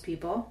than most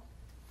people.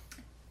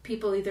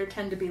 People either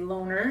tend to be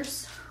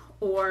loners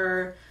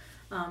or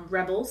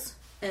rebels,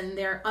 and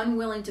they're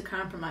unwilling to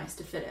compromise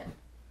to fit in.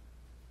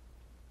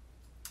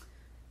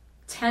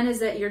 10 is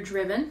that you're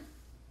driven.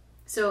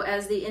 So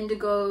as the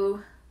indigo,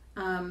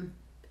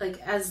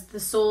 as the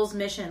soul's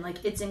mission,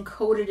 like it's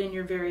encoded in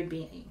your very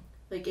being.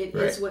 Like it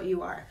is what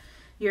you are.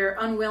 You're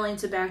unwilling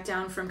to back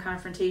down from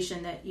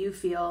confrontation that you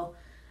feel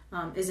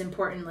is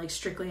important, like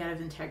strictly out of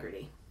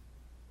integrity.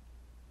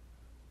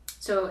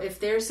 So if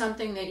there's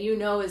something that you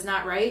know is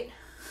not right,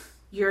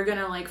 you're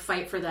gonna like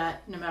fight for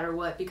that no matter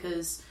what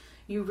because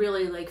you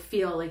really like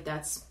feel like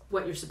that's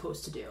what you're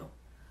supposed to do.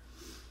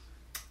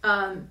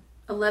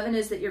 11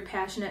 is that you're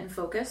passionate and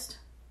focused.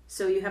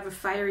 So you have a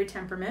fiery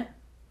temperament.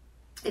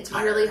 It's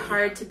really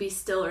hard to be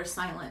still or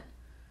silent.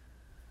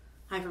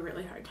 I have a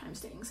really hard time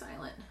staying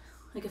silent.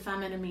 Like if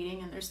I'm in a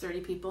meeting and there's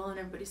 30 people and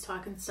everybody's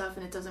talking stuff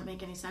and it doesn't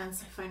make any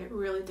sense, I find it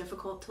really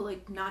difficult to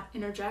like not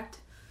interject.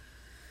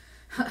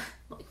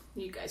 Like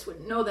you guys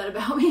wouldn't know that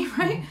about me,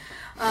 right?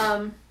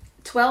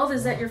 12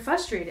 is that you're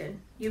frustrated.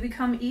 You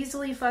become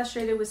easily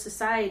frustrated with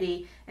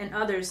society and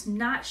others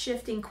not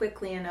shifting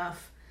quickly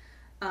enough.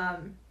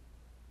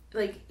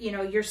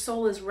 Your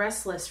soul is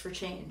restless for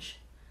change.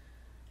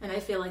 And I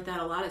feel like that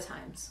a lot of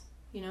times.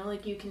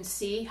 Like you can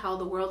see how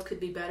the world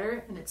could be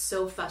better and it's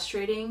so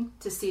frustrating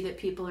to see that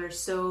people are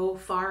so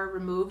far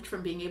removed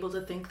from being able to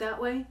think that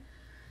way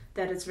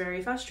that it's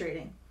very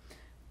frustrating.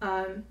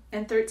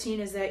 And 13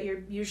 is that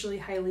you're usually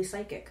highly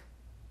psychic.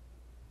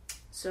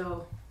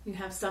 So you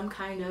have some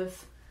kind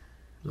of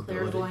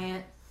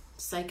clairvoyant,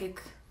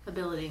 psychic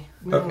ability.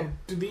 Now,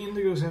 do the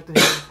indigos have to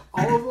have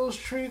all of those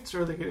traits,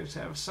 or they could just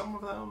have some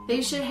of them?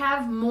 They should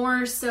have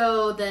more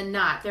so than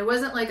not. There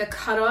wasn't like a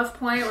cutoff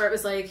point where it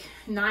was like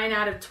 9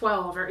 out of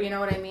 12, or you know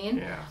what I mean?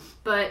 Yeah.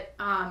 But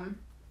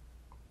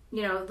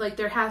like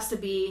there has to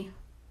be,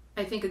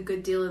 I think, a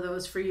good deal of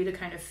those for you to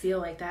kind of feel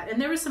like that.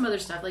 And there was some other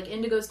stuff, like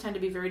indigos tend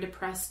to be very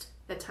depressed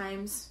at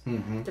times.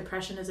 Mm-hmm.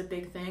 Depression is a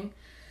big thing.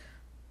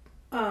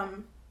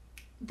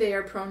 They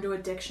are prone to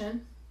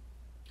addiction.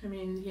 I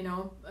mean,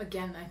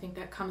 again, I think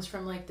that comes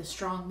from like the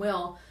strong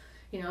will.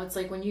 It's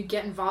like when you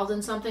get involved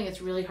in something,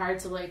 it's really hard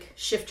to like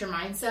shift your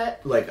mindset.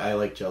 Like I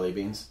like jelly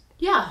beans.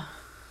 Yeah.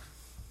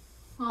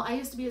 Well, I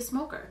used to be a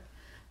smoker,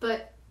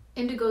 but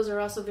indigos are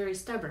also very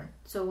stubborn.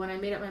 So when I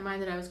made up my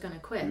mind that I was going to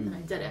quit, then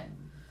I did it.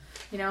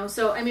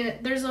 So I mean,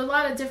 there's a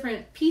lot of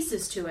different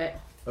pieces to it.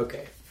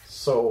 Okay.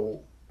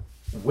 So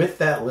with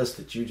that list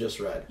that you just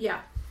read.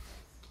 Yeah.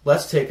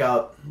 Let's take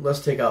out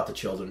the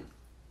children.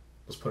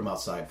 Let's put them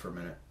outside for a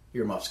minute.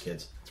 Earmuffs,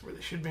 kids. That's where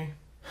they should be.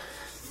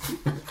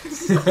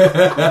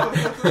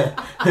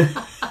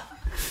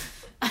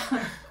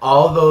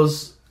 All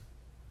those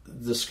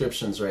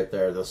descriptions right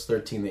there, those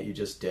 13 that you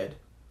just did.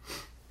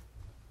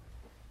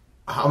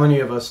 How many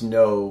of us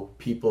know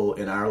people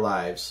in our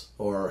lives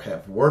or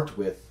have worked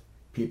with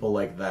people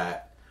like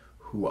that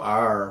who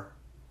are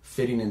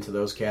fitting into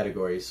those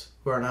categories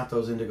who are not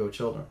those indigo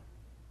children?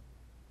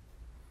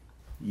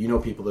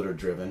 People that are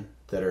driven,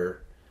 that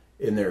are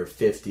in their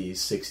 50s,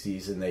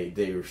 60s, and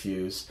they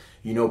refuse.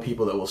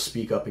 People that will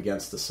speak up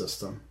against the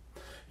system.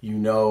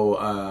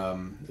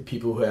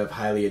 People who have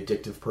highly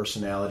addictive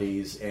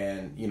personalities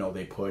and,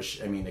 they push,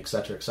 et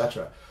cetera, et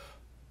cetera.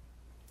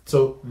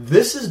 So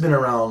this has been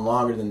around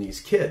longer than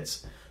these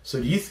kids.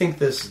 So do you think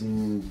this,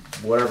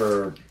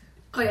 whatever...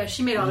 Oh, yeah,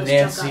 she made all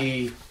this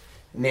junk up.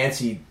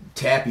 Nancy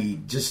Tappy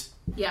just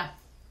yeah.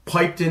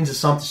 piped into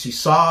something. She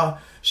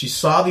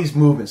saw these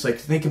movements. Like,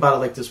 think about it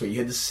like this way. You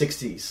had the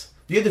 60s.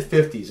 You had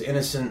the 50s,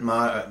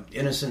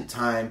 innocent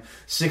time.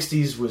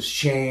 60s was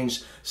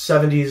change.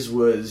 70s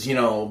was,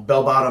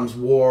 bell-bottoms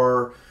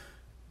war.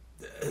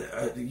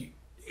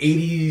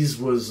 80s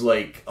was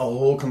like a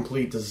whole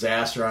complete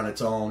disaster on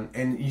its own.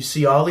 And you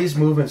see all these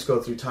movements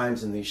go through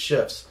times and these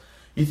shifts.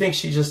 You think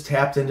she just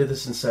tapped into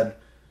this and said,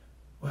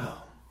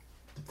 well,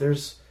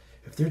 if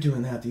they're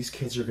doing that, these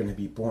kids are going to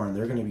be born.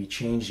 They're going to be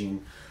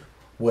changing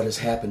what has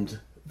happened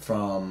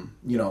from,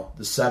 the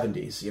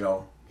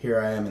 70s. Here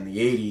I am in the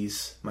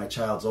 80s. My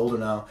child's older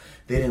now.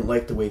 They didn't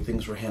like the way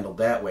things were handled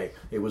that way.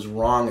 It was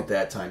wrong at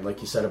that time.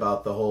 Like you said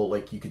about the whole,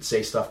 like you could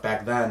say stuff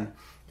back then.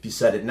 If you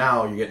said it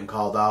now, you're getting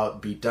called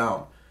out, beat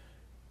down.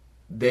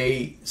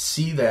 They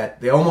see that.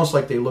 They almost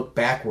like they look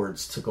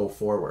backwards to go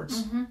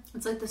forwards. Mm-hmm.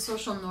 It's like the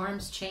social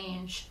norms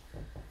change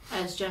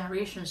as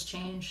generations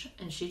change.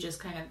 And she just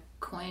kind of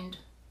coined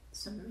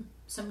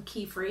some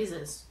key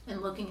phrases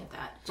in looking at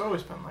that. It's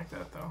always been like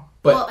that, though.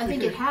 Well, I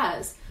think it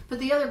has. But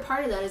the other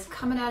part of that is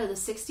coming out of the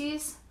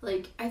 60s,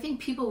 like, I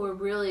think people were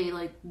really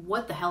like,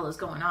 what the hell is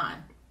going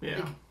on? Yeah.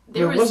 Like,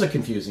 there was a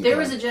confusing There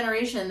was a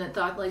generation that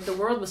thought, like, the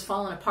world was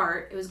falling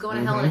apart. It was going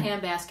to hell in a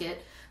handbasket.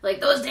 Like,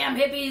 those damn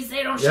hippies,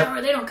 they don't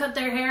shower, they don't cut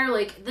their hair.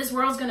 Like, this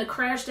world's going to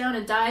crash down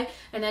and die.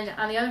 And then,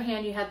 on the other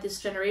hand, you had this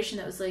generation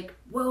that was like,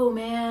 whoa,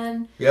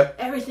 man. Yep.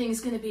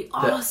 Everything's going to be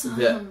awesome.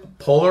 The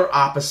polar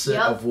opposite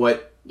of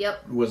what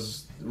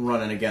was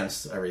running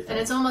against everything. And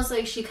it's almost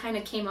like she kind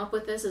of came up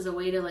with this as a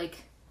way to,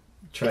 like,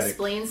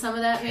 explain some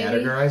of that,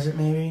 categorize it,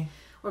 maybe,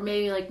 or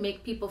maybe like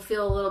make people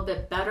feel a little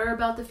bit better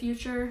about the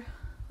future.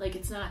 Like,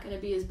 it's not going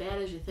to be as bad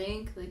as you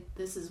think. Like,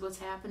 this is what's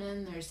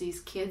happening. There's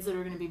these kids that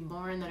are going to be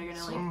born that are going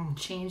to like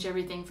change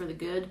everything for the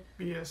good.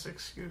 BS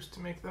excuse to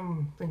make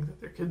them think that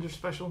their kids are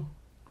special.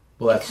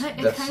 Well,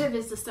 it kind of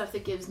is the stuff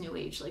that gives New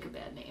Age like a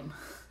bad name.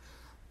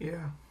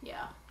 Yeah.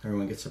 Yeah.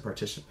 Everyone gets a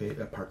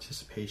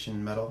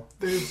participation medal.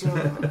 There's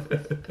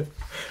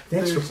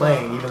thanks for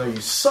playing, even though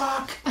you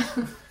suck.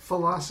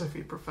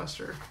 Philosophy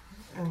professor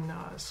and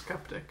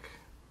skeptic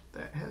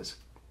that has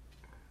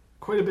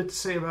quite a bit to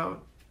say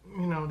about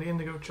the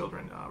indigo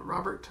children.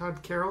 Robert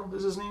Todd Carroll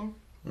is his name.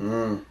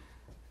 Did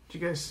you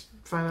guys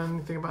find out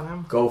anything about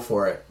him? Go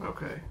for it.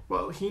 Okay.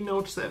 Well, he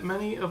notes that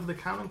many of the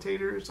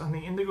commentators on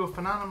the indigo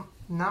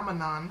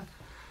phenomenon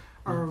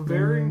are of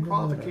varying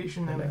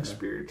qualification and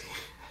expertise.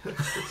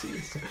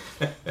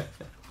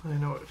 I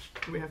know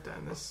we have to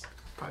end this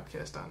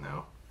podcast on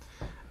now.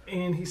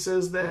 And he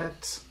says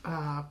that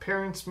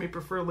parents may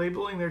prefer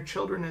labeling their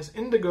children as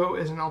indigo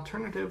as an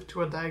alternative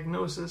to a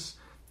diagnosis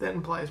that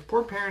implies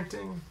poor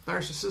parenting,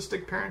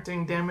 narcissistic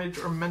parenting, damage,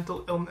 or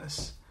mental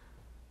illness.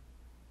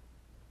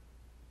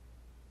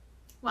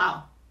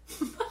 Wow.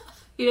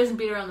 He doesn't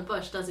beat around the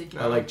bush, does he?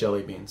 I like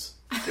jelly beans.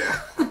 Yeah.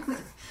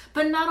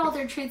 But not all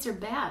their traits are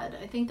bad.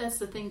 I think that's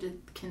the thing to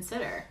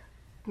consider.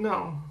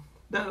 No,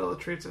 not all the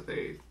traits that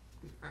they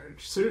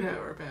should have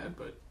are bad,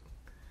 but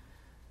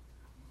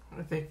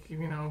I think,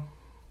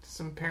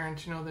 some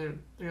parents,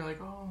 they're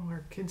like, oh,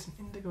 our kid's an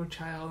indigo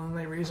child, and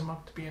they raise him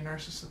up to be a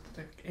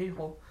narcissistic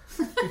a-hole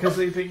because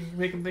they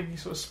make him think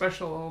he's so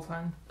special all the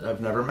time. I've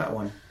never met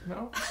one.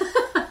 No?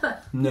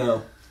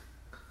 No.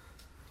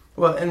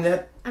 Well, and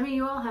that... I mean,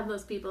 you all have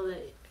those people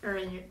that are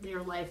in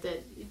your life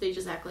that they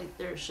just act like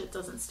their shit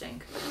doesn't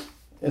stink.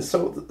 And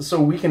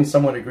so we can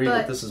somewhat agree But-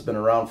 that this has been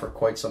around for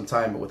quite some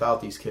time, but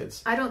without these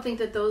kids. I don't think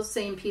that those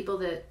same people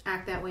that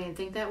act that way and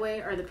think that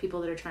way are the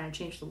people that are trying to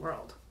change the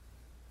world.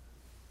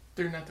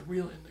 They're not the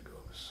real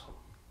indigos.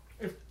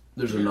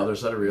 There's another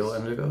set of real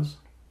indigos.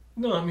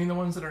 No, I mean the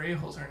ones that are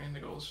a-holes aren't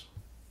indigos.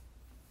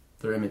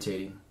 They're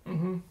imitating.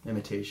 Mm-hmm.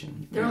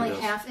 Imitation. They're only indigos.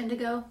 half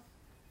indigo.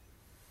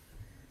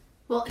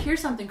 Well, here's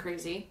something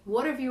crazy.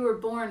 What if you were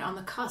born on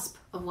the cusp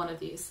of one of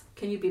these?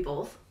 Can you be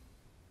both?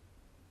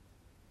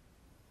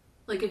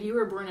 Like if you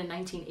were born in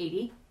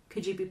 1980,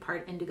 could you be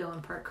part indigo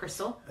and part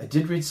crystal? I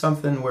did read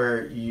something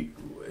where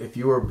if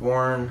you were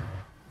born,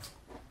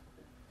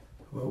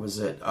 what was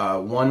it?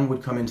 One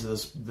would come into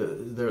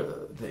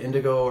the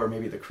indigo or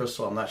maybe the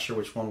crystal. I'm not sure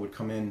which one would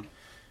come in,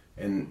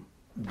 and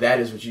that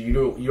is what you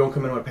don't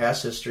come in with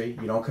past history.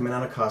 You don't come in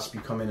on a cusp.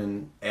 You come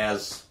in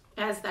as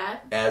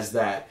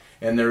that.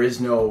 And there is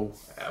no,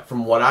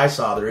 from what I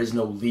saw, there is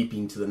no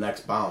leaping to the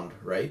next bound,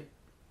 right?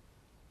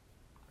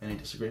 Any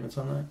disagreements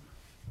on that?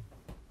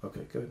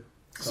 Okay, good.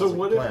 So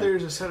what if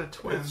there's a set of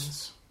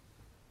twins?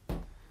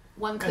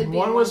 One could And be,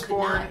 one was could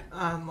born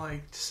not. on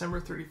like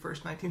December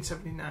 31st,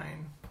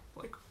 1979,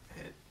 like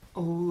at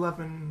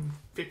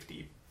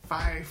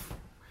 11:55,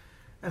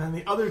 and then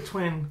the other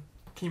twin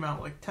came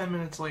out like 10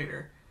 minutes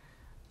later,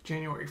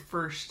 January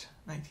 1st,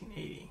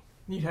 1980.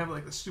 You'd have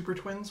like the super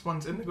twins.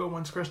 One's indigo,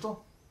 one's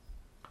crystal.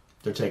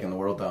 They're taking the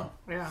world down.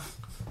 Yeah.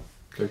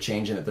 They're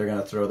changing it. They're going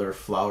to throw their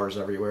flowers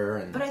everywhere.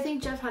 And But I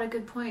think Jeff had a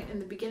good point in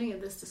the beginning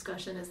of this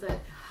discussion. Is that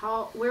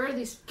where are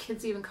these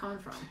kids even coming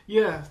from?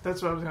 Yeah,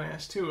 that's what I was going to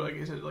ask too. Like,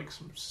 is it like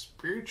some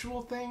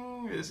spiritual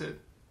thing? Is it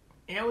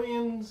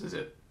aliens? Is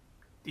it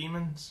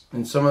demons?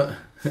 in some of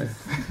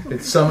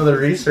the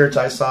research,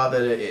 I saw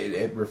that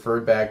it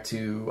referred back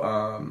to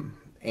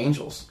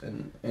angels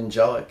and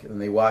angelic,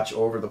 and they watch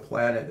over the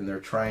planet, and they're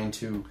trying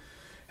to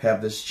have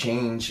this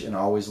change and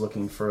always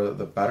looking for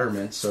the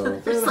betterment. So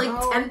There's like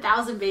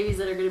 10,000 babies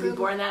that are going to be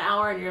born that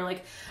hour, and you're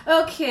like,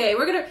 okay,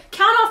 we're going to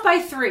count off by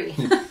 3.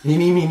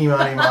 eeny, meeny,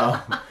 miny, moe.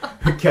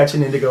 Catch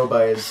an indigo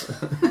by his...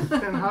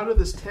 And how did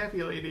this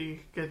Tappy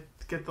lady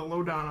get the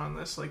lowdown on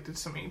this? Like, did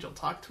some angel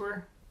talk to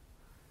her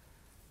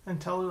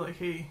and tell her like,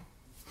 hey,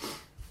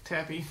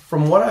 Tappy?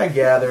 From what I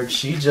gathered,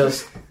 she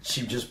just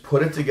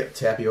put it together.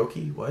 Tapioca?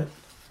 What?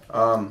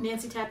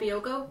 Nancy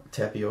Tapioco?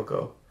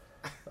 Tapioca.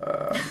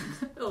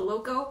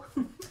 Loco?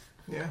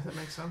 Yeah, that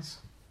makes sense.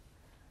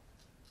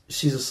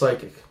 She's a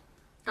psychic.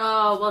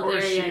 Oh, well, Or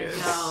there she you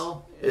is.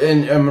 go.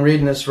 And I'm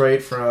reading this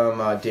right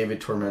from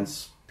David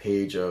Torment's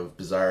page of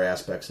Bizarre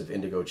Aspects of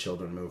Indigo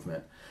Children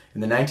Movement.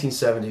 In the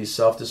 1970s,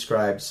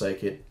 self-described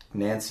psychic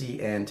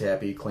Nancy Ann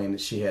Tappy claimed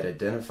that she had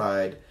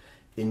identified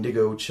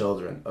indigo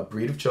children, a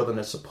breed of children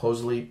that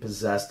supposedly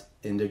possessed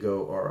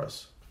indigo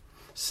auras.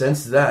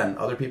 Since then,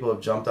 other people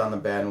have jumped on the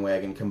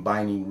bandwagon,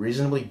 combining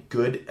reasonably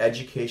good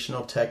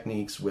educational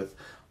techniques with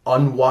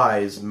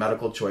unwise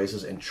medical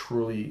choices and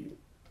truly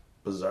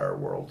bizarre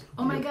world.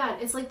 Oh my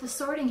god, it's like the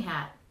Sorting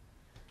Hat.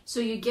 So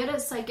you get a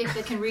psychic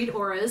that can read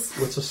auras.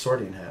 What's a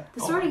sorting hat?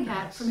 The Sorting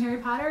Hat from Harry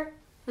Potter?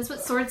 That's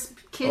what sorts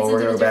kids We're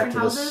into going the back different to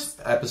houses?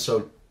 this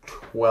episode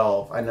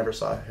 12. I never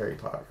saw Harry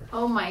Potter.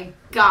 Oh my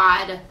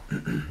god.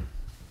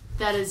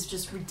 That is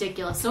just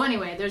ridiculous. So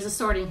anyway, there's a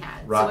Sorting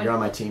Hat. Rob, so you're on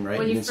my team, right?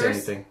 when You you didn't say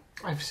first- anything.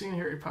 I've seen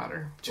Harry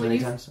Potter. Too when many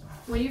you- times?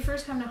 When you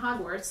first come to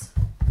Hogwarts,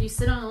 you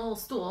sit on a little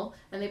stool,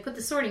 and they put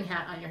the Sorting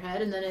Hat on your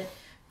head, and then it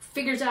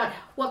figures out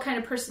what kind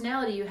of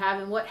personality you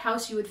have and what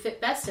house you would fit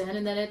best in,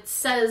 and then it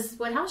says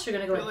what house you're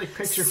going to go Yeah, in. like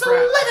picture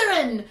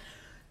Slytherin!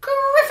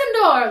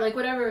 Gryffindor! Like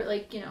whatever,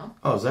 like, you know.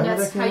 Oh, is that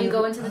That's that how kind you of-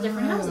 go into the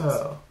different houses.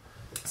 Oh.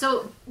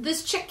 So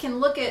this chick can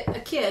look at a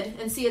kid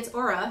and see its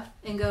aura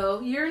and go,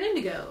 you're an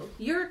indigo,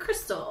 you're a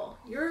crystal,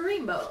 you're a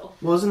rainbow.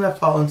 Well, doesn't that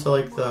fall into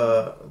like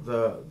the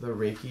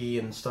Reiki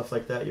and stuff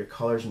like that? Your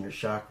colors and your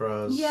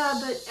chakras. Yeah,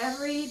 but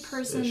every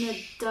person that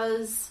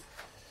does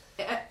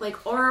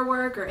like aura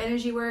work or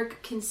energy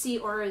work can see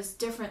auras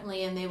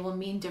differently, and they will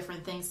mean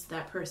different things to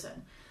that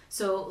person.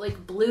 So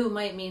like blue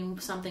might mean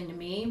something to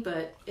me,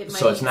 but it might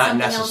So it's mean not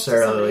something else to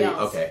necessarily somebody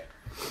else. okay.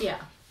 Yeah.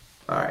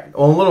 All right.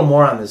 Well, a little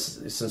more on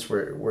this since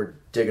we're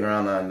digging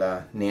around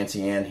on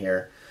Nancy Ann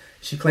here.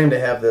 She claimed to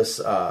have this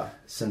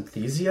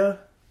synthesia,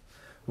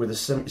 where the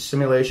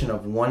simulation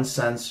of one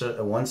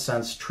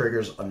sense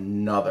triggers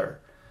another,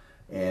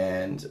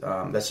 and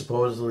that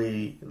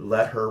supposedly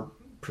let her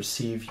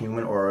perceive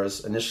human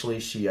auras.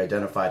 Initially, she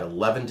identified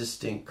 11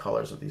 distinct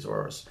colors of these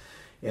auras,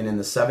 and in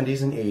the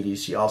 70s and 80s,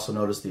 she also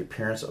noticed the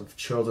appearance of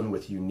children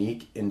with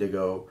unique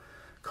indigo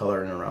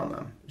coloring around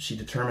them. She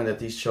determined that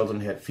these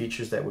children had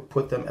features that would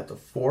put them at the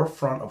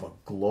forefront of a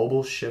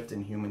global shift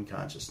in human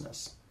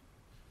consciousness.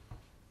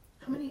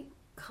 How many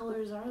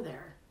colors are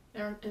there?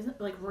 Isn't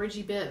it like Roy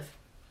G. Biv?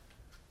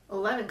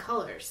 11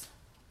 colors.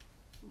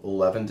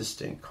 11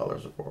 distinct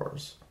colors of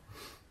auras.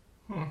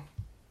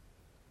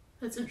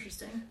 That's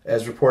interesting.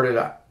 As reported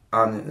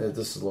on,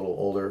 this is a little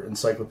older,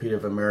 Encyclopedia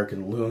of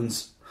American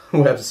Loons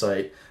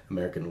website.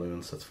 American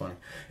Loons, that's funny.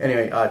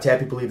 Anyway,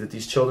 Tappy believed that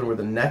these children were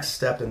the next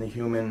step in the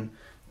human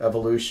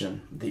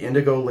Evolution. The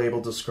indigo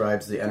label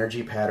describes the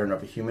energy pattern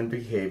of a human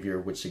behavior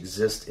which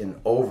exists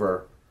in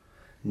over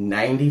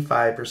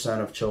 95%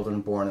 of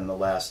children born in the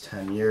last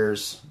 10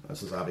 years.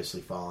 This is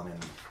obviously fallen in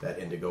that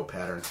indigo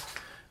pattern.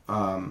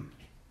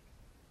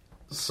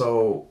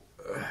 So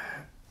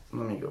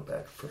let me go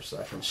back for a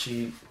second.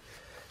 She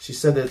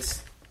said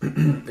that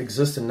it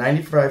exists in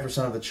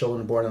 95% of the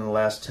children born in the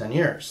last 10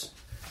 years.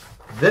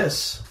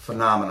 This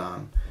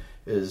phenomenon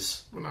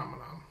is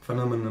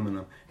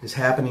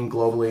happening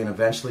globally, and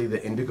eventually the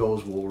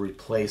indigos will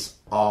replace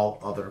all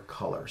other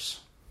colors.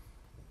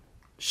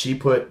 She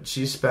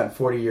spent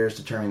 40 years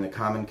determining the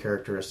common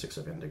characteristics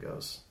of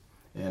indigos.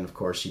 And of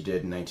course she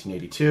did in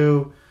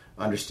 1982.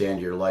 Understand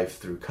Your Life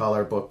Through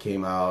Color book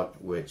came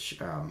out, which,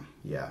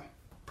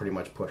 pretty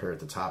much put her at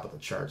the top of the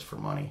charts for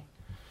money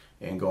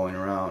and going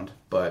around.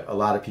 But a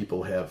lot of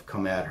people have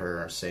come at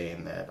her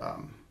saying that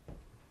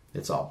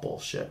it's all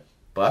bullshit.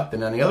 But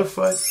then on the other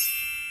foot,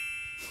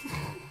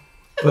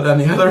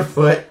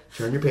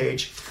 turn your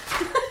page.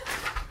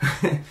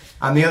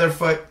 On the other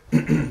foot,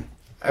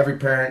 every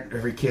parent,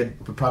 every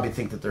kid would probably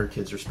think that their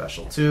kids are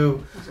special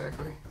too.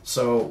 Exactly.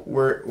 So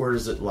where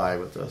does it lie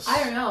with this?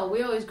 I don't know.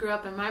 We always grew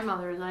up, and my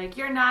mother was like,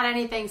 "You're not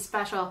anything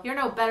special. You're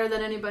no better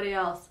than anybody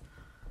else."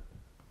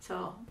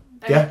 So,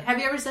 have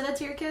you ever said that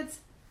to your kids?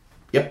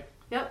 Yep.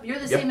 Yep. You're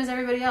the same as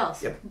everybody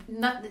else. Yep.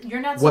 You're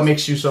not. What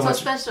makes you so much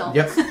special?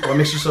 Yep. What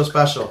makes you so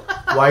special?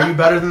 Why are you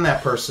better than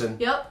that person?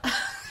 Yep.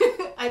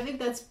 I think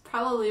that's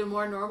probably a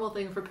more normal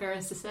thing for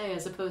parents to say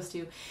as opposed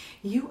to,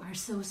 "You are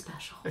so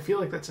special." I feel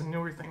like that's a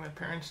newer thing that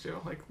parents do,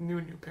 like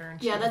new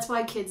parents. Yeah, do. that's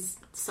why kids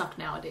suck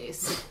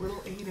nowadays. Like,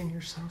 little Aiden,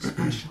 you're so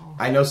special.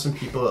 I know some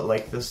people that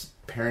like this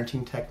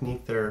parenting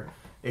technique. They're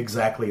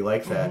exactly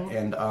like that,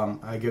 and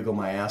I giggle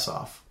my ass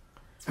off.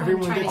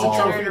 Everyone trying to gets eat a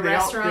dinner trophy. at a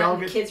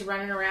restaurant, and kids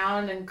running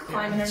around and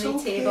climbing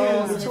underneath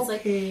tables, and it's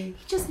like, he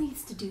just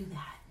needs to do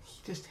that. He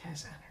just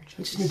has energy.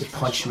 I just need to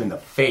punch you in the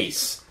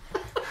face.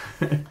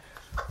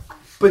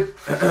 But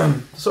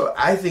so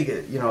I think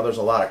there's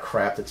a lot of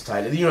crap that's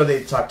tied to.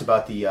 They talked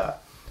about the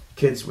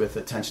kids with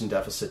attention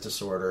deficit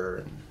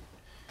disorder,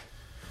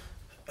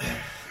 and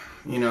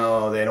they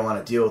don't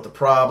want to deal with the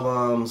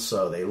problems,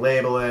 so they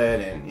label it,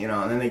 and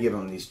and then they give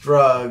them these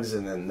drugs,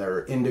 and then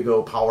their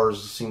indigo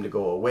powers seem to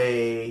go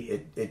away.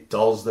 It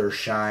dulls their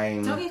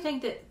shine. Don't you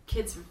think that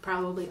kids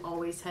probably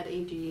always had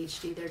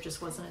ADHD? There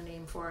just wasn't a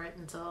name for it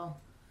until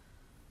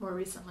more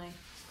recently.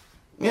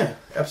 Yeah,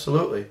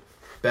 absolutely.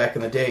 Back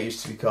in the day, it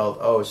used to be called,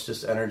 it's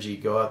just energy.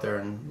 Go out there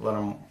and let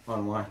them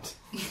unwind.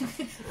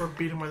 Or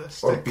beat them with a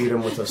stick. Or beat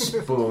them with a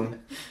spoon,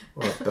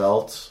 or a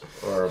belt,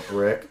 or a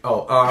brick.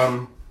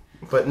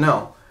 But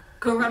no.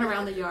 Go run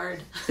around the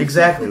yard.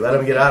 Exactly. Let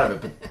them get out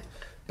of it.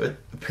 But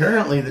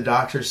apparently the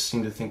doctors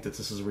seem to think that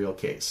this is a real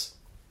case.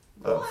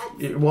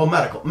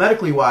 What?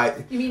 Medically,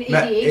 why? You mean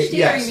ADHD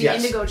yes, or you mean yes.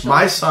 indigo children?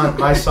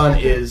 My son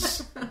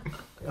is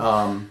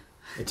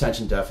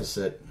attention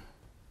deficit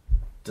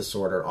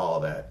disorder, all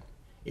of that.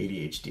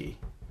 ADHD,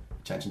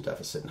 attention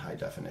deficit in high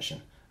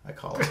definition, I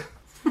call it.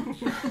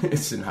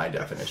 It's in high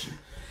definition.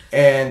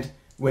 And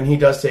when he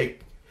does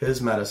take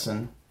his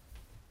medicine,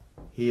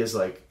 he is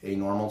like a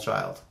normal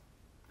child.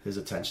 His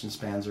attention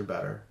spans are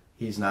better.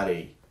 He's not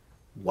a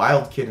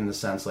wild kid in the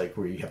sense like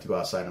where you have to go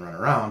outside and run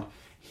around.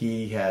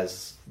 He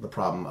has the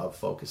problem of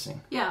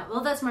focusing. Yeah,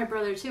 well, that's my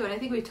brother too, and I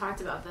think we've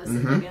talked about this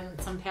in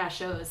some past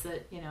shows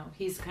that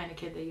he's the kind of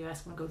kid that you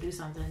ask him to go do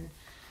something.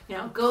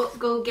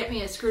 Go get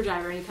me a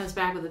screwdriver, and he comes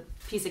back with a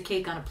piece of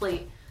cake on a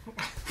plate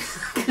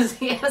because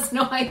he has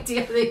no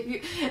idea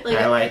that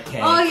I like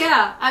cake. Oh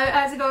yeah, I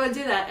have to go and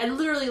do that. And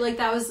literally,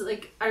 that was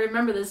I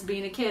remember this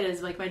being a kid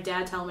is my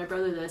dad telling my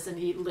brother this, and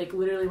he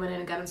literally went in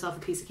and got himself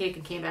a piece of cake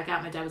and came back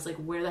out. My dad was like,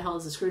 "Where the hell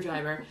is the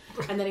screwdriver?"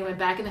 And then he went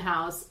back in the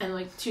house, and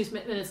 2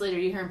 minutes later,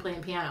 you hear him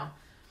playing piano,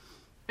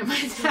 and my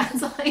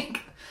dad's like,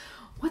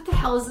 "What the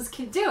hell is this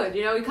kid doing?"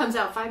 He comes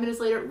out 5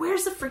 minutes later.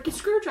 Where's the freaking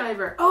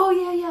screwdriver? Oh,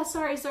 yeah,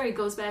 sorry.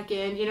 Goes back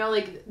in.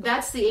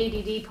 That's the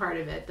ADD part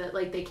of it, that,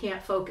 they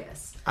can't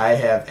focus. I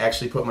have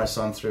actually put my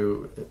son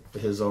through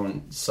his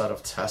own set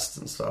of tests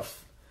and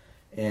stuff.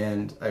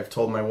 And I've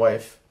told my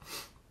wife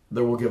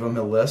that we'll give him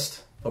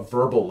a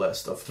verbal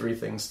list of 3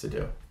 things to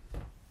do.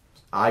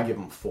 I give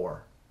him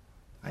 4.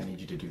 I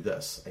need you to do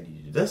this. I need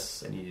you to do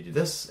this. I need you to do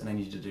this. And I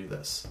need you to do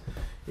this.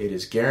 It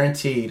is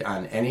guaranteed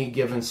on any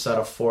given set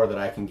of 4 that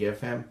I can give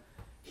him,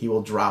 he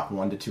will drop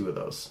 1 to 2 of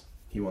those.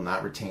 He will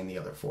not retain the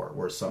other 4,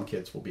 whereas some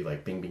kids will be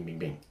like bing, bing, bing,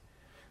 bing.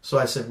 So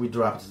I said we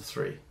drop it to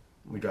 3.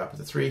 We drop it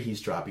to 3.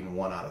 He's dropping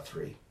 1 out of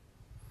 3.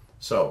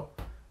 So,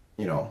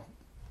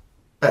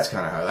 that's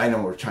kind of how I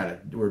know we're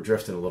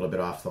drifting a little bit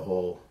off the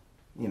whole,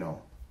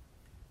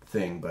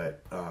 thing,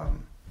 but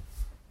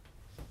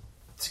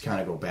to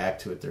kind of go back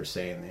to it, they're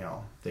saying,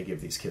 they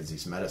give these kids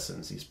these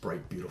medicines, these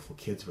bright, beautiful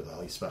kids with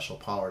all these special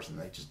powers, and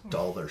they just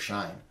dull their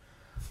shine.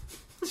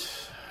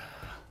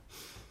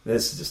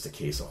 This is just a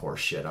case of horse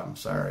shit. I'm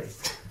sorry.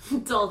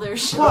 Dull their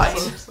shine.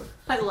 But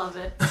I love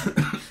it.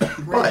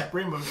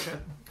 Rainbow shit.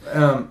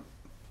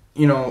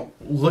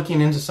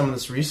 Looking into some of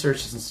this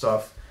research and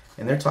stuff,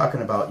 and they're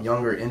talking about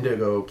younger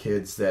indigo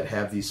kids that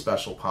have these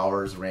special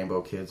powers,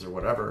 rainbow kids or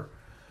whatever.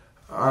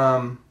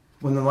 When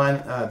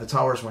the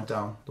towers went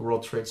down, the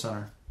World Trade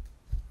Center,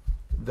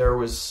 there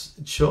was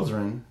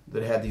children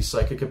that had these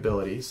psychic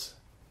abilities,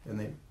 and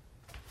they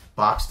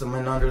boxed them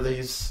in under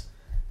these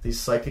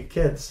psychic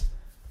kids,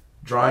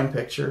 drawing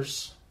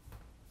pictures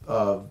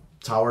of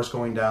towers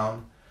going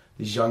down.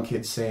 These young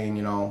kids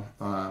saying,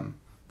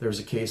 there's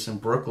a case in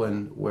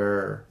Brooklyn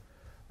where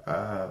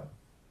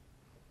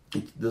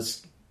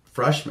this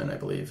freshman, I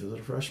believe, is it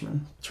a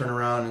freshman, turned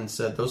around and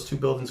said, those 2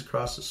 buildings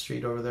across the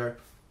street over there,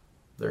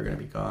 they're going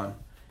to be gone.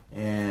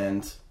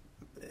 And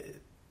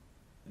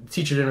the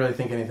teacher didn't really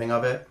think anything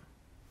of it.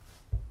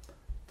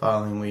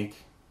 Following week,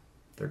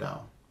 they're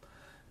down.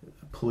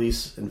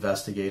 Police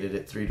investigated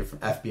it. 3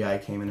 different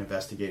FBI came and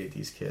investigated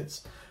these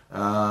kids.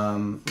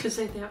 Because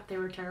they thought they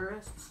were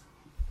terrorists.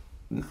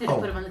 They didn't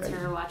put them on the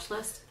terror watch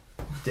list.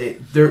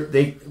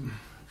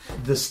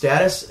 The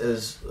status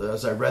is,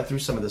 as I read through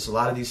some of this, a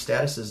lot of these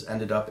statuses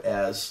ended up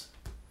as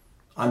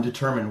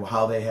undetermined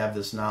how they have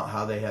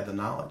the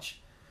knowledge.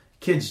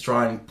 Kids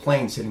drawing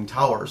planes hitting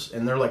towers,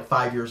 and they're like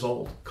 5 years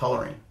old,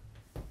 coloring.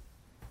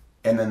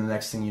 And then the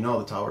next thing you know,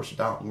 the towers are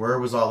down. Where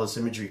was all this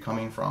imagery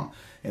coming from?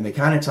 And they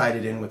kind of tied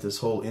it in with this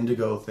whole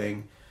indigo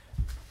thing.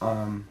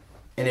 And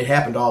it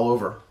happened all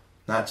over,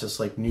 not just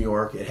like New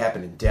York. It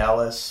happened in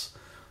Dallas.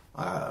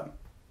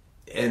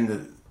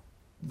 And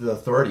the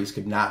authorities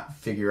could not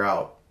figure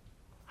out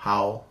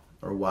how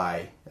or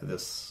why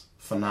this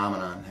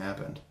phenomenon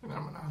happened.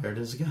 There it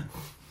is again.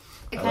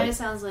 It kind of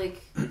sounds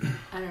like,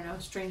 I don't know,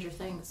 Stranger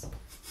Things.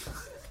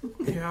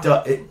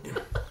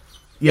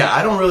 Yeah,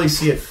 I don't really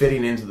see it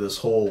fitting into this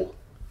whole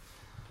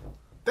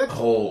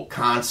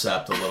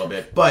concept a little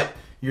bit. But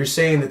you're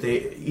saying that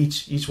they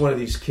each one of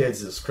these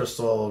kids is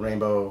crystal,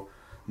 rainbow,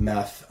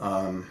 meth,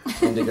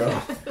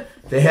 indigo.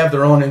 They have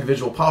their own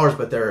individual powers,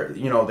 but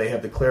they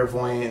have the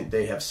clairvoyant,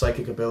 they have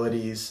psychic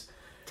abilities.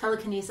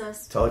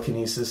 Telekinesis.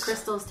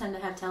 Crystals tend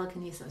to have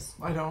telekinesis.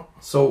 I don't.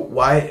 So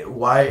why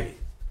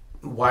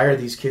are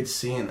these kids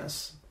seeing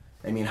this?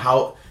 I mean,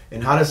 how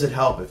does it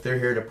help if they're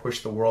here to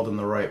push the world in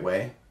the right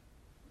way?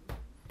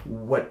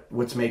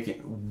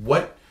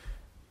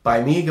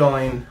 By me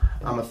going,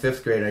 I'm a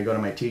 5th grader, I go to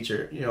my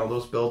teacher,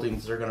 those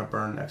buildings, they're going to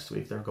burn next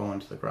week. They're going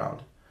to the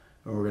ground.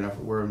 And we're going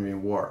to be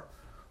in war.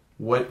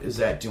 What is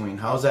that doing?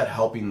 How is that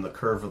helping the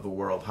curve of the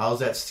world? How is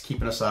that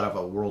keeping us out of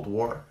a world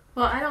war?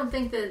 Well, I don't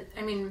think that,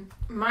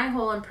 my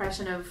whole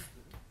impression of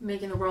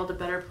making the world a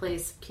better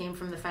place came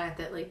from the fact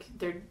that,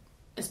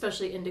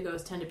 especially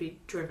indigos tend to be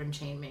driven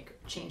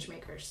change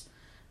makers.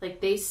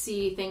 They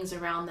see things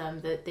around them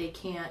that they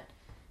can't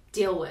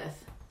deal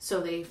with, so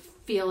they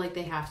feel like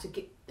they have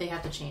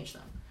to change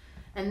them.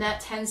 And that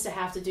tends to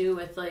have to do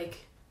with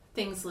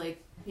things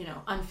like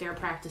unfair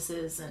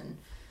practices and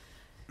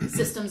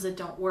systems that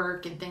don't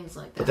work and things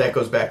like that. But that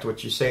goes back to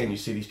what you're saying. You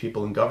see these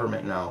people in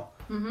government now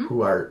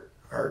who are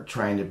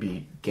trying to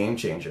be game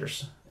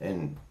changers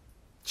and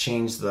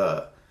change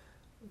the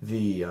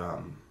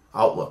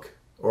outlook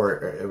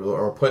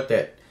or put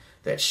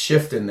that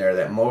shift in there,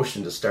 that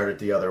motion to start it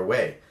the other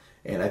way.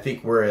 And I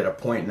think we're at a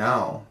point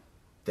now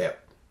that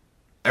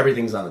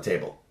everything's on the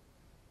table.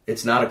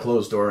 It's not a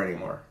closed door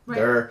anymore.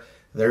 Right.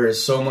 There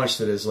is so much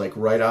that is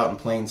right out in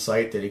plain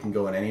sight that it can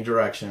go in any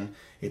direction.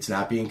 It's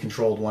not being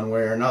controlled one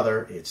way or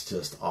another. It's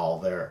just all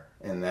there.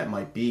 And that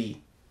might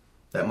be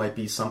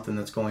something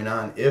that's going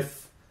on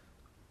if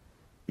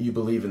you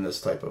believe in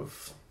this type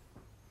of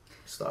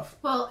stuff.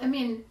 Well,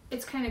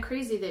 it's kind of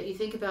crazy that you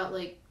think about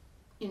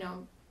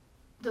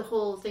the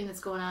whole thing that's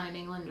going on in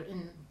England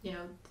and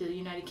the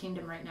United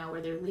Kingdom right now,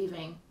 where they're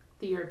leaving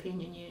the European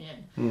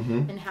Union,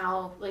 and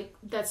how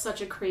that's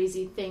such a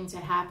crazy thing to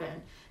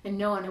happen, and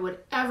no one would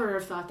ever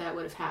have thought that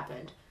would have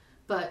happened,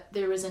 but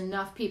there was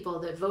enough people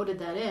that voted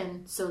that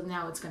in, so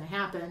now it's going to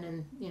happen,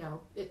 and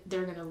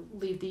they're going to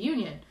leave the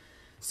Union.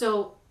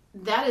 So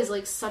that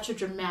is such a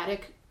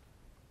dramatic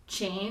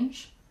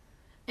change,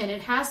 and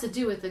it has to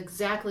do with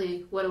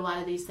exactly what a lot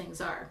of these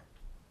things are.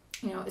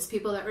 It's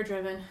people that were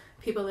driven,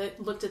 people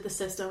that looked at the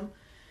system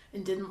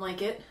and didn't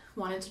like it,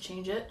 wanted to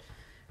change it,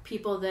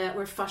 people that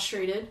were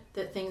frustrated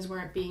that things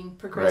weren't being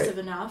progressive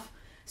enough.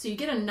 So you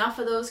get enough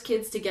of those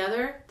kids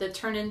together that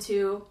turn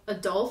into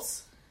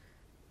adults,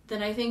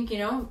 then I think, I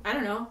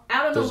don't know,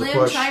 out on a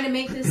limb trying to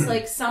make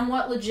this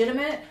somewhat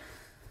legitimate.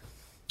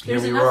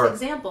 There's enough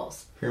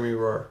examples. Hear me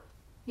roar.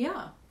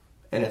 Yeah.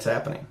 And it's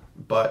happening.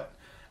 But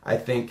I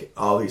think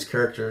all these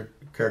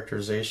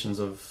characterizations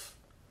of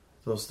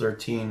those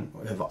 13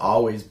 have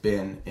always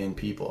been in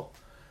people.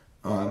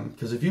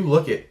 Because if you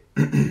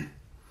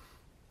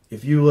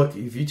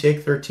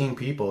take 13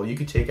 people, you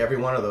could take every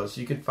one of those.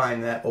 You could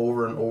find that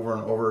over and over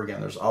and over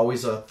again. There's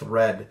always a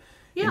thread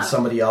in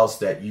somebody else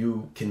that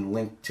you can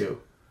link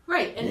to.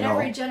 Right, and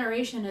every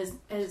generation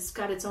has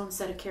got its own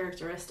set of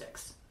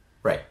characteristics.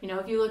 Right.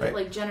 If you look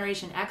at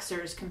Generation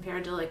Xers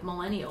compared to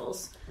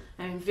millennials,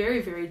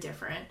 very, very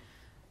different.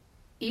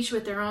 Each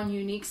with their own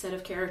unique set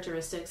of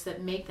characteristics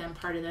that make them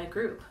part of that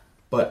group.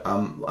 But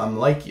I'm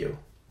like you.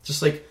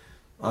 Just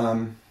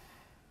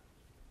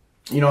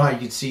You know how you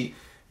can see,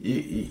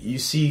 you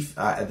see,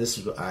 this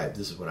is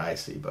what I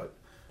see, but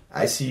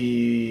I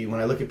see,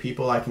 when I look at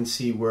people, I can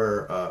see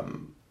where,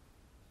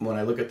 when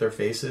I look at their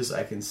faces,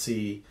 I can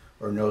see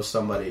or know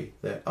somebody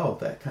that, oh,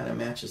 that kind of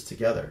matches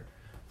together.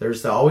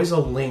 There's always a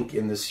link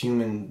in this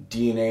human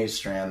DNA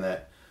strand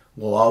that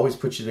will always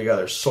put you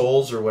together.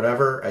 Souls or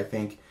whatever, I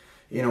think,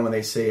 when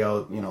they say,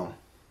 oh,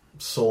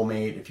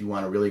 soulmate, if you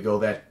want to really go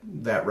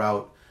that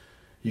route,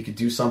 you could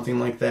do something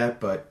like that.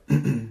 But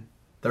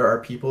there are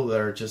people that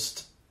are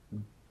just,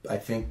 I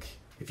think,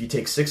 if you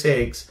take 6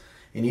 eggs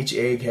and each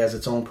egg has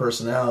its own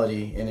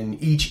personality, and in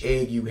each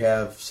egg you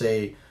have,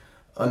 say,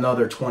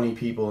 another 20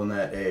 people in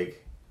that egg,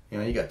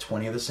 you got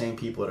 20 of the same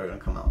people that are going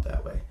to come out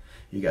that way.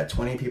 You got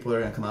 20 people that are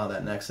going to come out of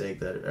that next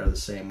egg that are the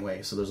same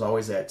way. So there's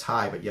always that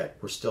tie, but yet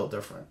we're still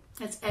different.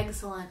 That's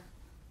excellent.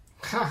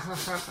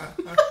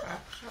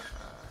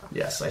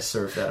 Yes, I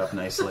served that up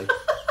nicely.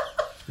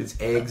 It's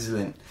eggs,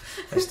 and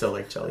I still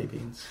like jelly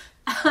beans.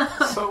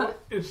 So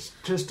it's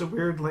just a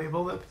weird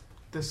label that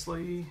this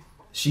lady...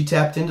 She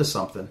tapped into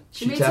something.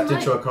 She tapped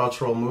into a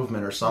cultural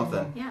movement or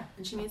something. Yeah,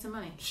 and she made some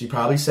money. She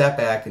probably sat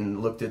back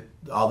and looked at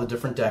all the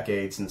different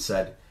decades and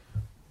said,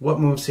 what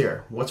moves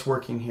here? What's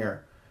working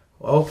here?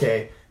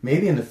 Okay,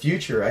 maybe in the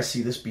future I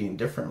see this being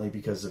differently,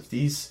 because if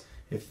these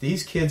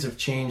kids have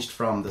changed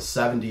from the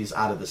 70s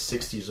out of the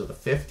 60s or the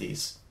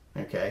 50s,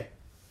 okay,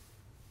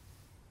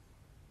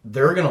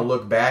 they're going to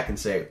look back and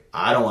say,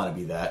 I don't want to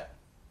be that.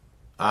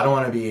 I don't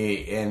want to be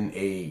in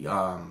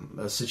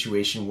a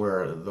situation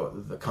where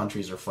the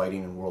countries are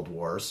fighting in world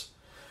wars.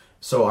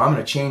 So I'm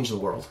going to change the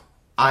world.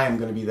 I am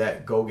going to be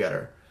that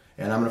go-getter.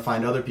 And I'm going to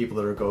find other people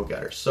that are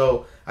go-getters.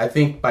 So I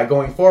think by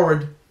going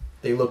forward,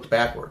 they looked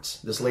backwards.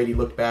 This lady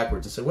looked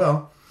backwards and said,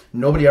 well,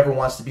 nobody ever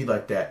wants to be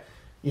like that.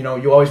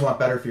 You always want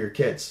better for your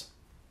kids.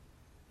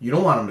 You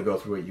don't want them to go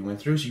through what you went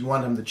through, so you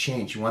want them to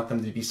change. You want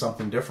them to be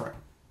something different.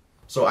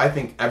 So I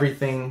think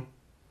everything,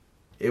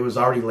 it was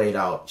already laid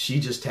out. She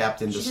just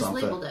tapped into something.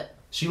 She just labeled it.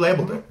 She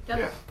labeled it. Yep.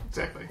 Yeah,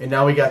 exactly. And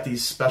now we got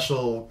these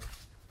special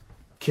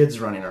kids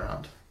running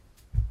around.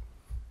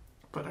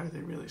 But are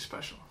they really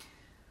special?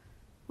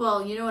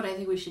 Well, you know what I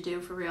think we should do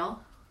for real?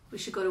 We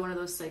should go to one of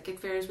those psychic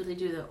fairs where they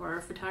do the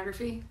aura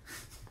photography.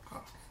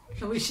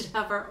 And we should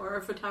have our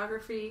aura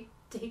photography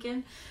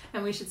taken,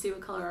 and we should see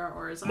what color our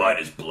auras are. Mine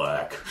is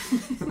black.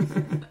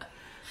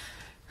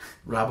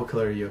 Rob, what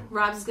color are you?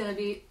 Rob's going to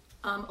be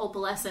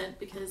opalescent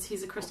because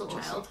he's a crystal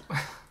child.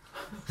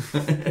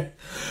 You're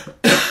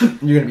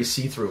going to be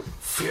see-through.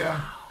 Yeah,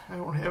 I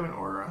don't have an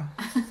aura.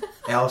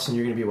 Allison,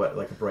 you're going to be what,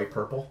 like a bright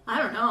purple?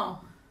 I don't know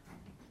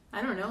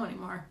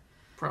anymore.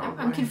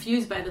 Probably. I'm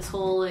confused by this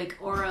whole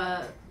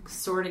aura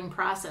sorting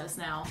process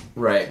now.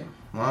 Right.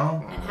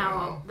 Well, and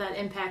how that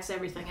impacts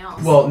everything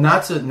else. Well,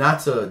 not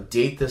to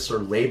date this or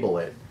label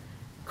it,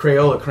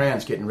 Crayola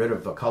crayon's getting rid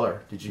of a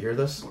color. Did you hear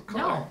this? What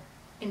color? No.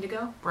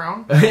 Indigo?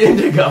 Brown?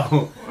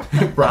 Indigo.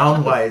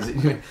 Brown? Why?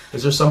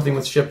 Is there something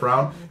with shit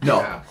brown? No.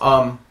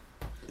 Yeah.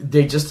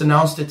 They just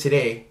announced it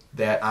today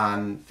that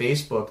on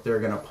Facebook they're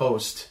going to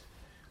post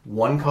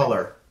one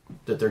color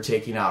that they're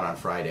taking out on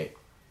Friday.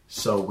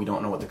 So we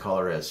don't know what the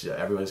color is.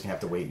 Everybody's going to have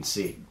to wait and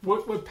see.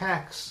 What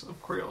packs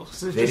of Crayolas?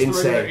 They didn't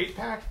say.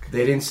 8-pack?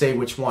 They didn't say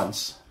which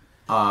ones.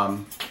 Yeah,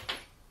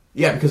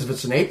 because if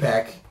it's an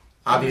 8-pack,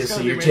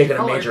 obviously you're taking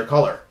a major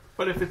color.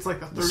 But if it's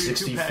like a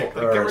 32-pack,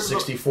 or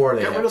 64,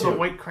 they have get rid of the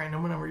white crayon. No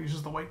one ever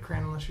uses the white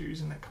crayon unless you're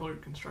using that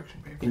colored construction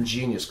paper.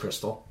 Ingenious,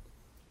 Crystal.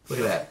 Look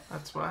at that.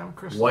 That's why I'm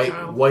Crystal White,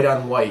 child. White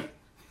on white.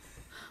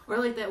 Or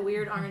like that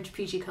weird orange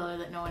peachy color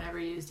that no one ever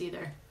used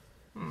either.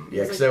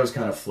 Yeah, because that was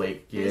kind of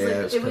flake. Yeah,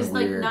 it was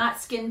like weird.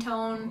 Not skin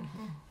tone.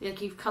 Mm-hmm.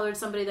 Like you've colored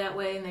somebody that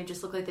way, and they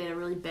just look like they had a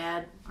really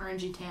bad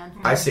orangey tan.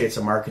 I say it's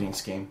a marketing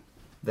scheme.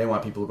 They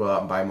want people to go out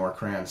and buy more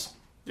crayons.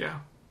 Yeah.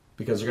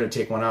 Because they're going to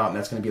take one out, and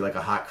that's going to be like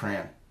a hot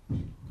crayon.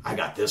 I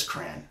got this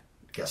crayon.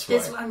 Guess what?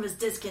 This one was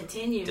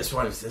discontinued. This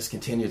one was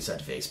discontinued,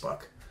 said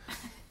Facebook.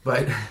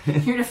 But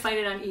you're gonna find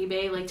it on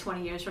eBay like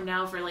 20 years from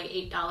now for like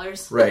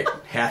 $8. Right,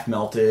 half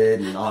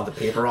melted and all the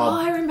paper all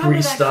I remember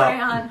greased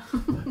that up.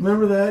 Crayon.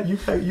 Remember that?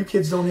 You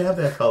kids don't have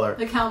that color.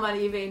 Look how I'm on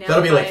eBay now.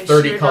 That'll be like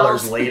 30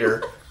 colors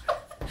later.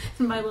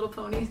 My Little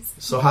Ponies.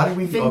 So how do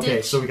we? Vintage.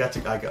 Okay, so we got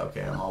to.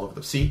 Okay, I'm all over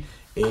them. See,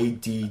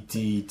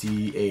 ADDDH.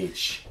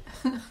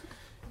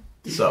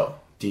 So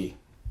D.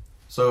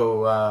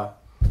 So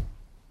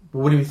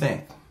what do we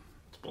think?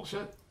 It's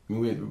bullshit.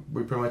 We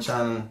pretty much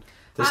on.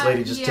 This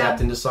lady just tapped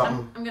into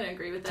something. I'm going to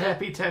agree with that.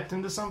 Tappy tapped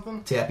into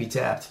something? Tappy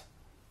tapped.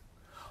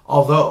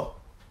 Although,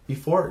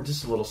 before,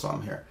 just a little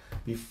something here.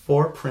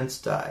 Before Prince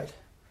died,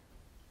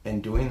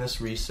 and doing this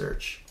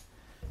research,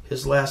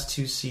 his last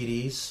 2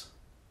 CDs,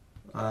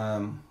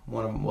 one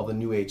of them, the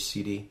New Age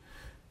CD,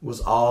 was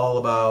all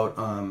about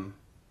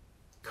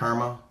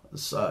karma,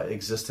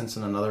 existence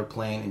in another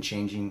plane, and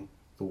changing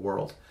the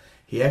world.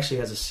 He actually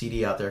has a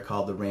CD out there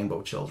called The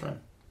Rainbow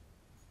Children.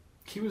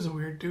 He was a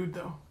weird dude,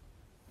 though.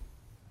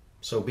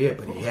 So be it,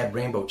 but he had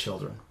rainbow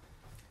children.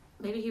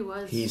 Maybe he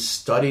was. He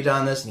studied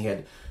on this, and he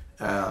had...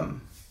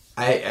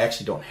 I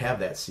actually don't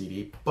have that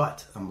CD,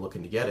 but I'm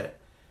looking to get it.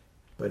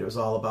 But it was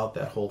all about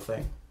that whole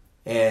thing.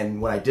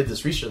 And when I did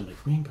this research, I'm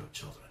like, rainbow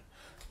children.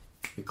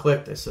 It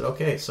clicked. I said,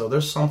 okay, so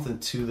there's something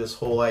to this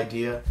whole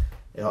idea.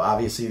 You know,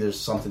 obviously, there's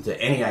something to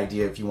any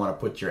idea. If you want to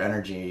put your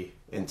energy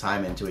and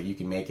time into it, you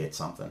can make it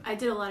something. I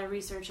did a lot of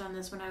research on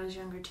this when I was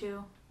younger,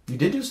 too. You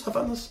did do stuff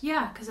on this?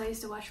 Yeah, because I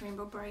used to watch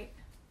Rainbow Bright.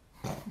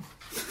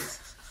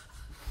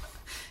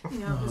 You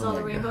know, it was all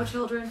the Rainbow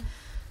Children.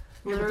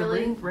 Yeah,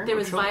 Literally, there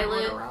was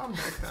Violet. Weren't around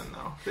back then,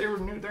 though. They were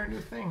new. They're a new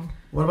thing.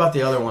 What about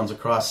the other ones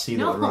across sea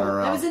that No, would run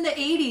around? that was in the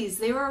 80s.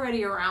 They were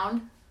already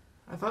around.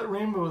 I thought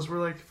rainbows were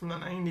like from the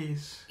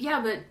 90s.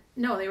 Yeah, but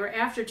no, they were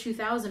after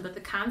 2000, but the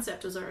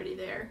concept was already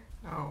there.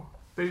 Oh,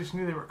 they just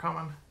knew they were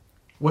coming.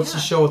 What's the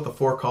show with the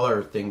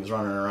 4-color things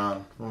running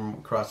around from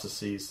across the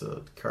seas?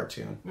 The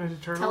cartoon.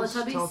 Ninja Turtles,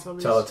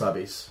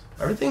 Teletubbies?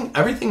 Teletubbies.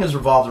 Everything is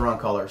revolved around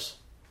colors.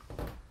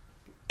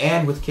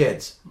 And with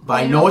kids. But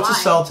I You know know it's a why?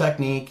 cell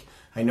technique.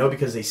 I know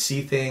because they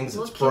see things.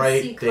 Well, It's kids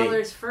bright. see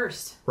colors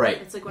first. Right.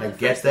 It's like one I of the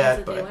get first things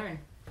that, that they but learn.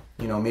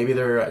 you know, maybe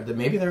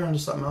they're onto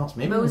something else.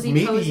 Maybe Mosey,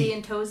 maybe Posey,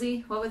 and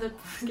Tozy. What were the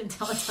freaking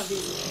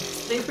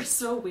Teletubbies? They were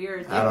so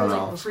weird. They I don't were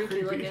know. like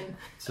freaky Creepy. looking.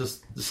 it's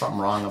just there's something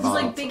wrong It about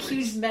was like it. big,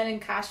 huge men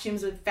in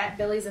costumes with fat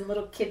bellies and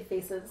little kid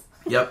faces.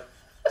 Yep.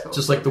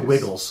 Just like the Teletubbies.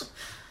 Wiggles.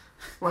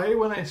 Why,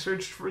 when I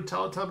searched for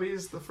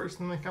Teletubbies, the first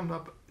thing that comes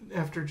up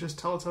after just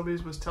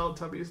Teletubbies was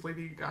Teletubbies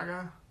Lady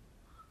Gaga?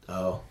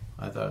 Oh,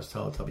 I thought it was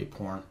Teletubby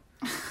porn.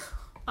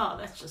 Oh,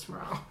 that's just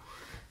wrong.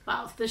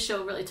 Wow, this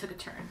show really took a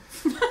turn.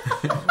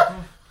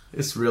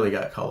 It's really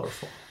got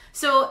colorful.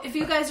 So, if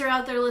you guys are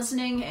out there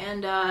listening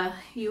and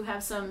you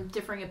have some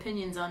differing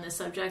opinions on this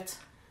subject,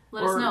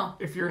 let us know.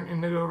 If you're an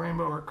Indigo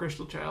Rainbow or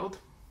Crystal Child.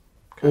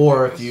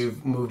 Or contact if us.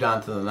 you've moved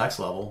on to the next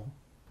level.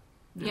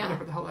 Yeah.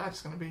 Whatever the hell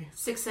that's going to be.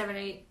 6, 7,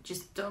 8,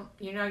 just don't,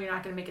 you know you're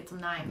not going to make it till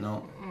 9.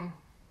 No.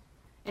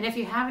 And if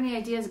you have any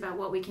ideas about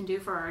what we can do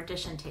for our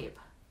audition tape,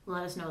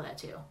 let us know that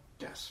too.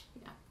 Yes.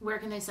 Yeah. Where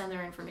can they send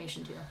their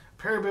information to?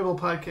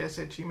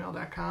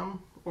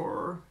 parabablepodcast@gmail.com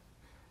or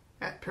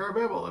at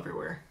Parababble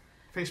everywhere.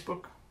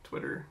 Facebook,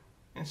 Twitter,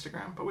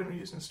 Instagram. But we don't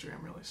use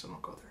Instagram really, so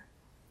don't go there.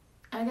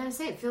 I gotta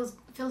say, it feels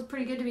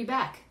pretty good to be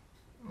back.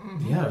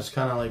 Yeah, it's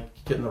kind of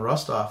like getting the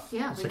rust off.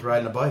 Yeah, It's like like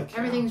riding a bike.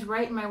 Everything's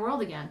right in my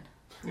world again.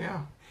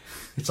 Yeah.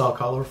 It's all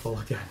colorful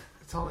again.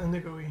 It's all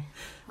indigo-y.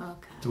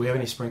 Okay. Do we have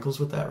any sprinkles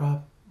with that,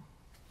 Rob?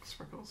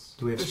 Sprinkles.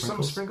 Do we have There's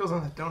sprinkles? some sprinkles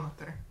on that donut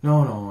there.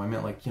 No. I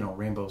meant like,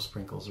 rainbow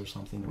sprinkles or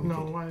something. That we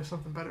No, could- why? There's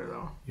something better,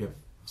 though. You have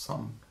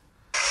something.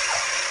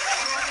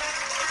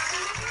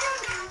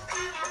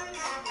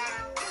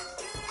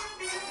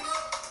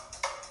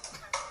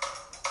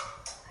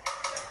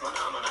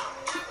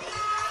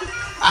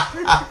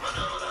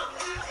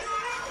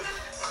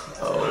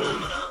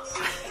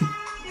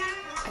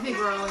 I think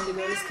we're all into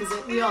this because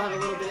we all have a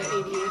little bit of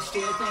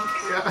ADHD, I think.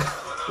 Yeah.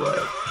 What?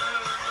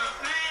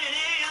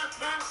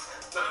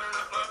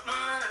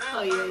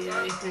 Oh, yeah.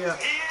 Yeah.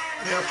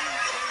 Yep.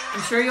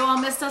 I'm sure you all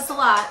missed us a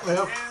lot.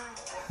 Yep.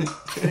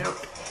 Yep.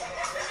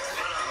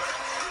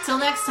 Till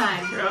next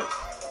time, Yep.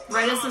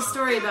 write us a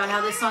story about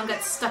how this song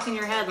got stuck in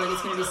your head like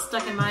it's going to be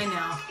stuck in mine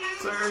now.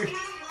 Sorry.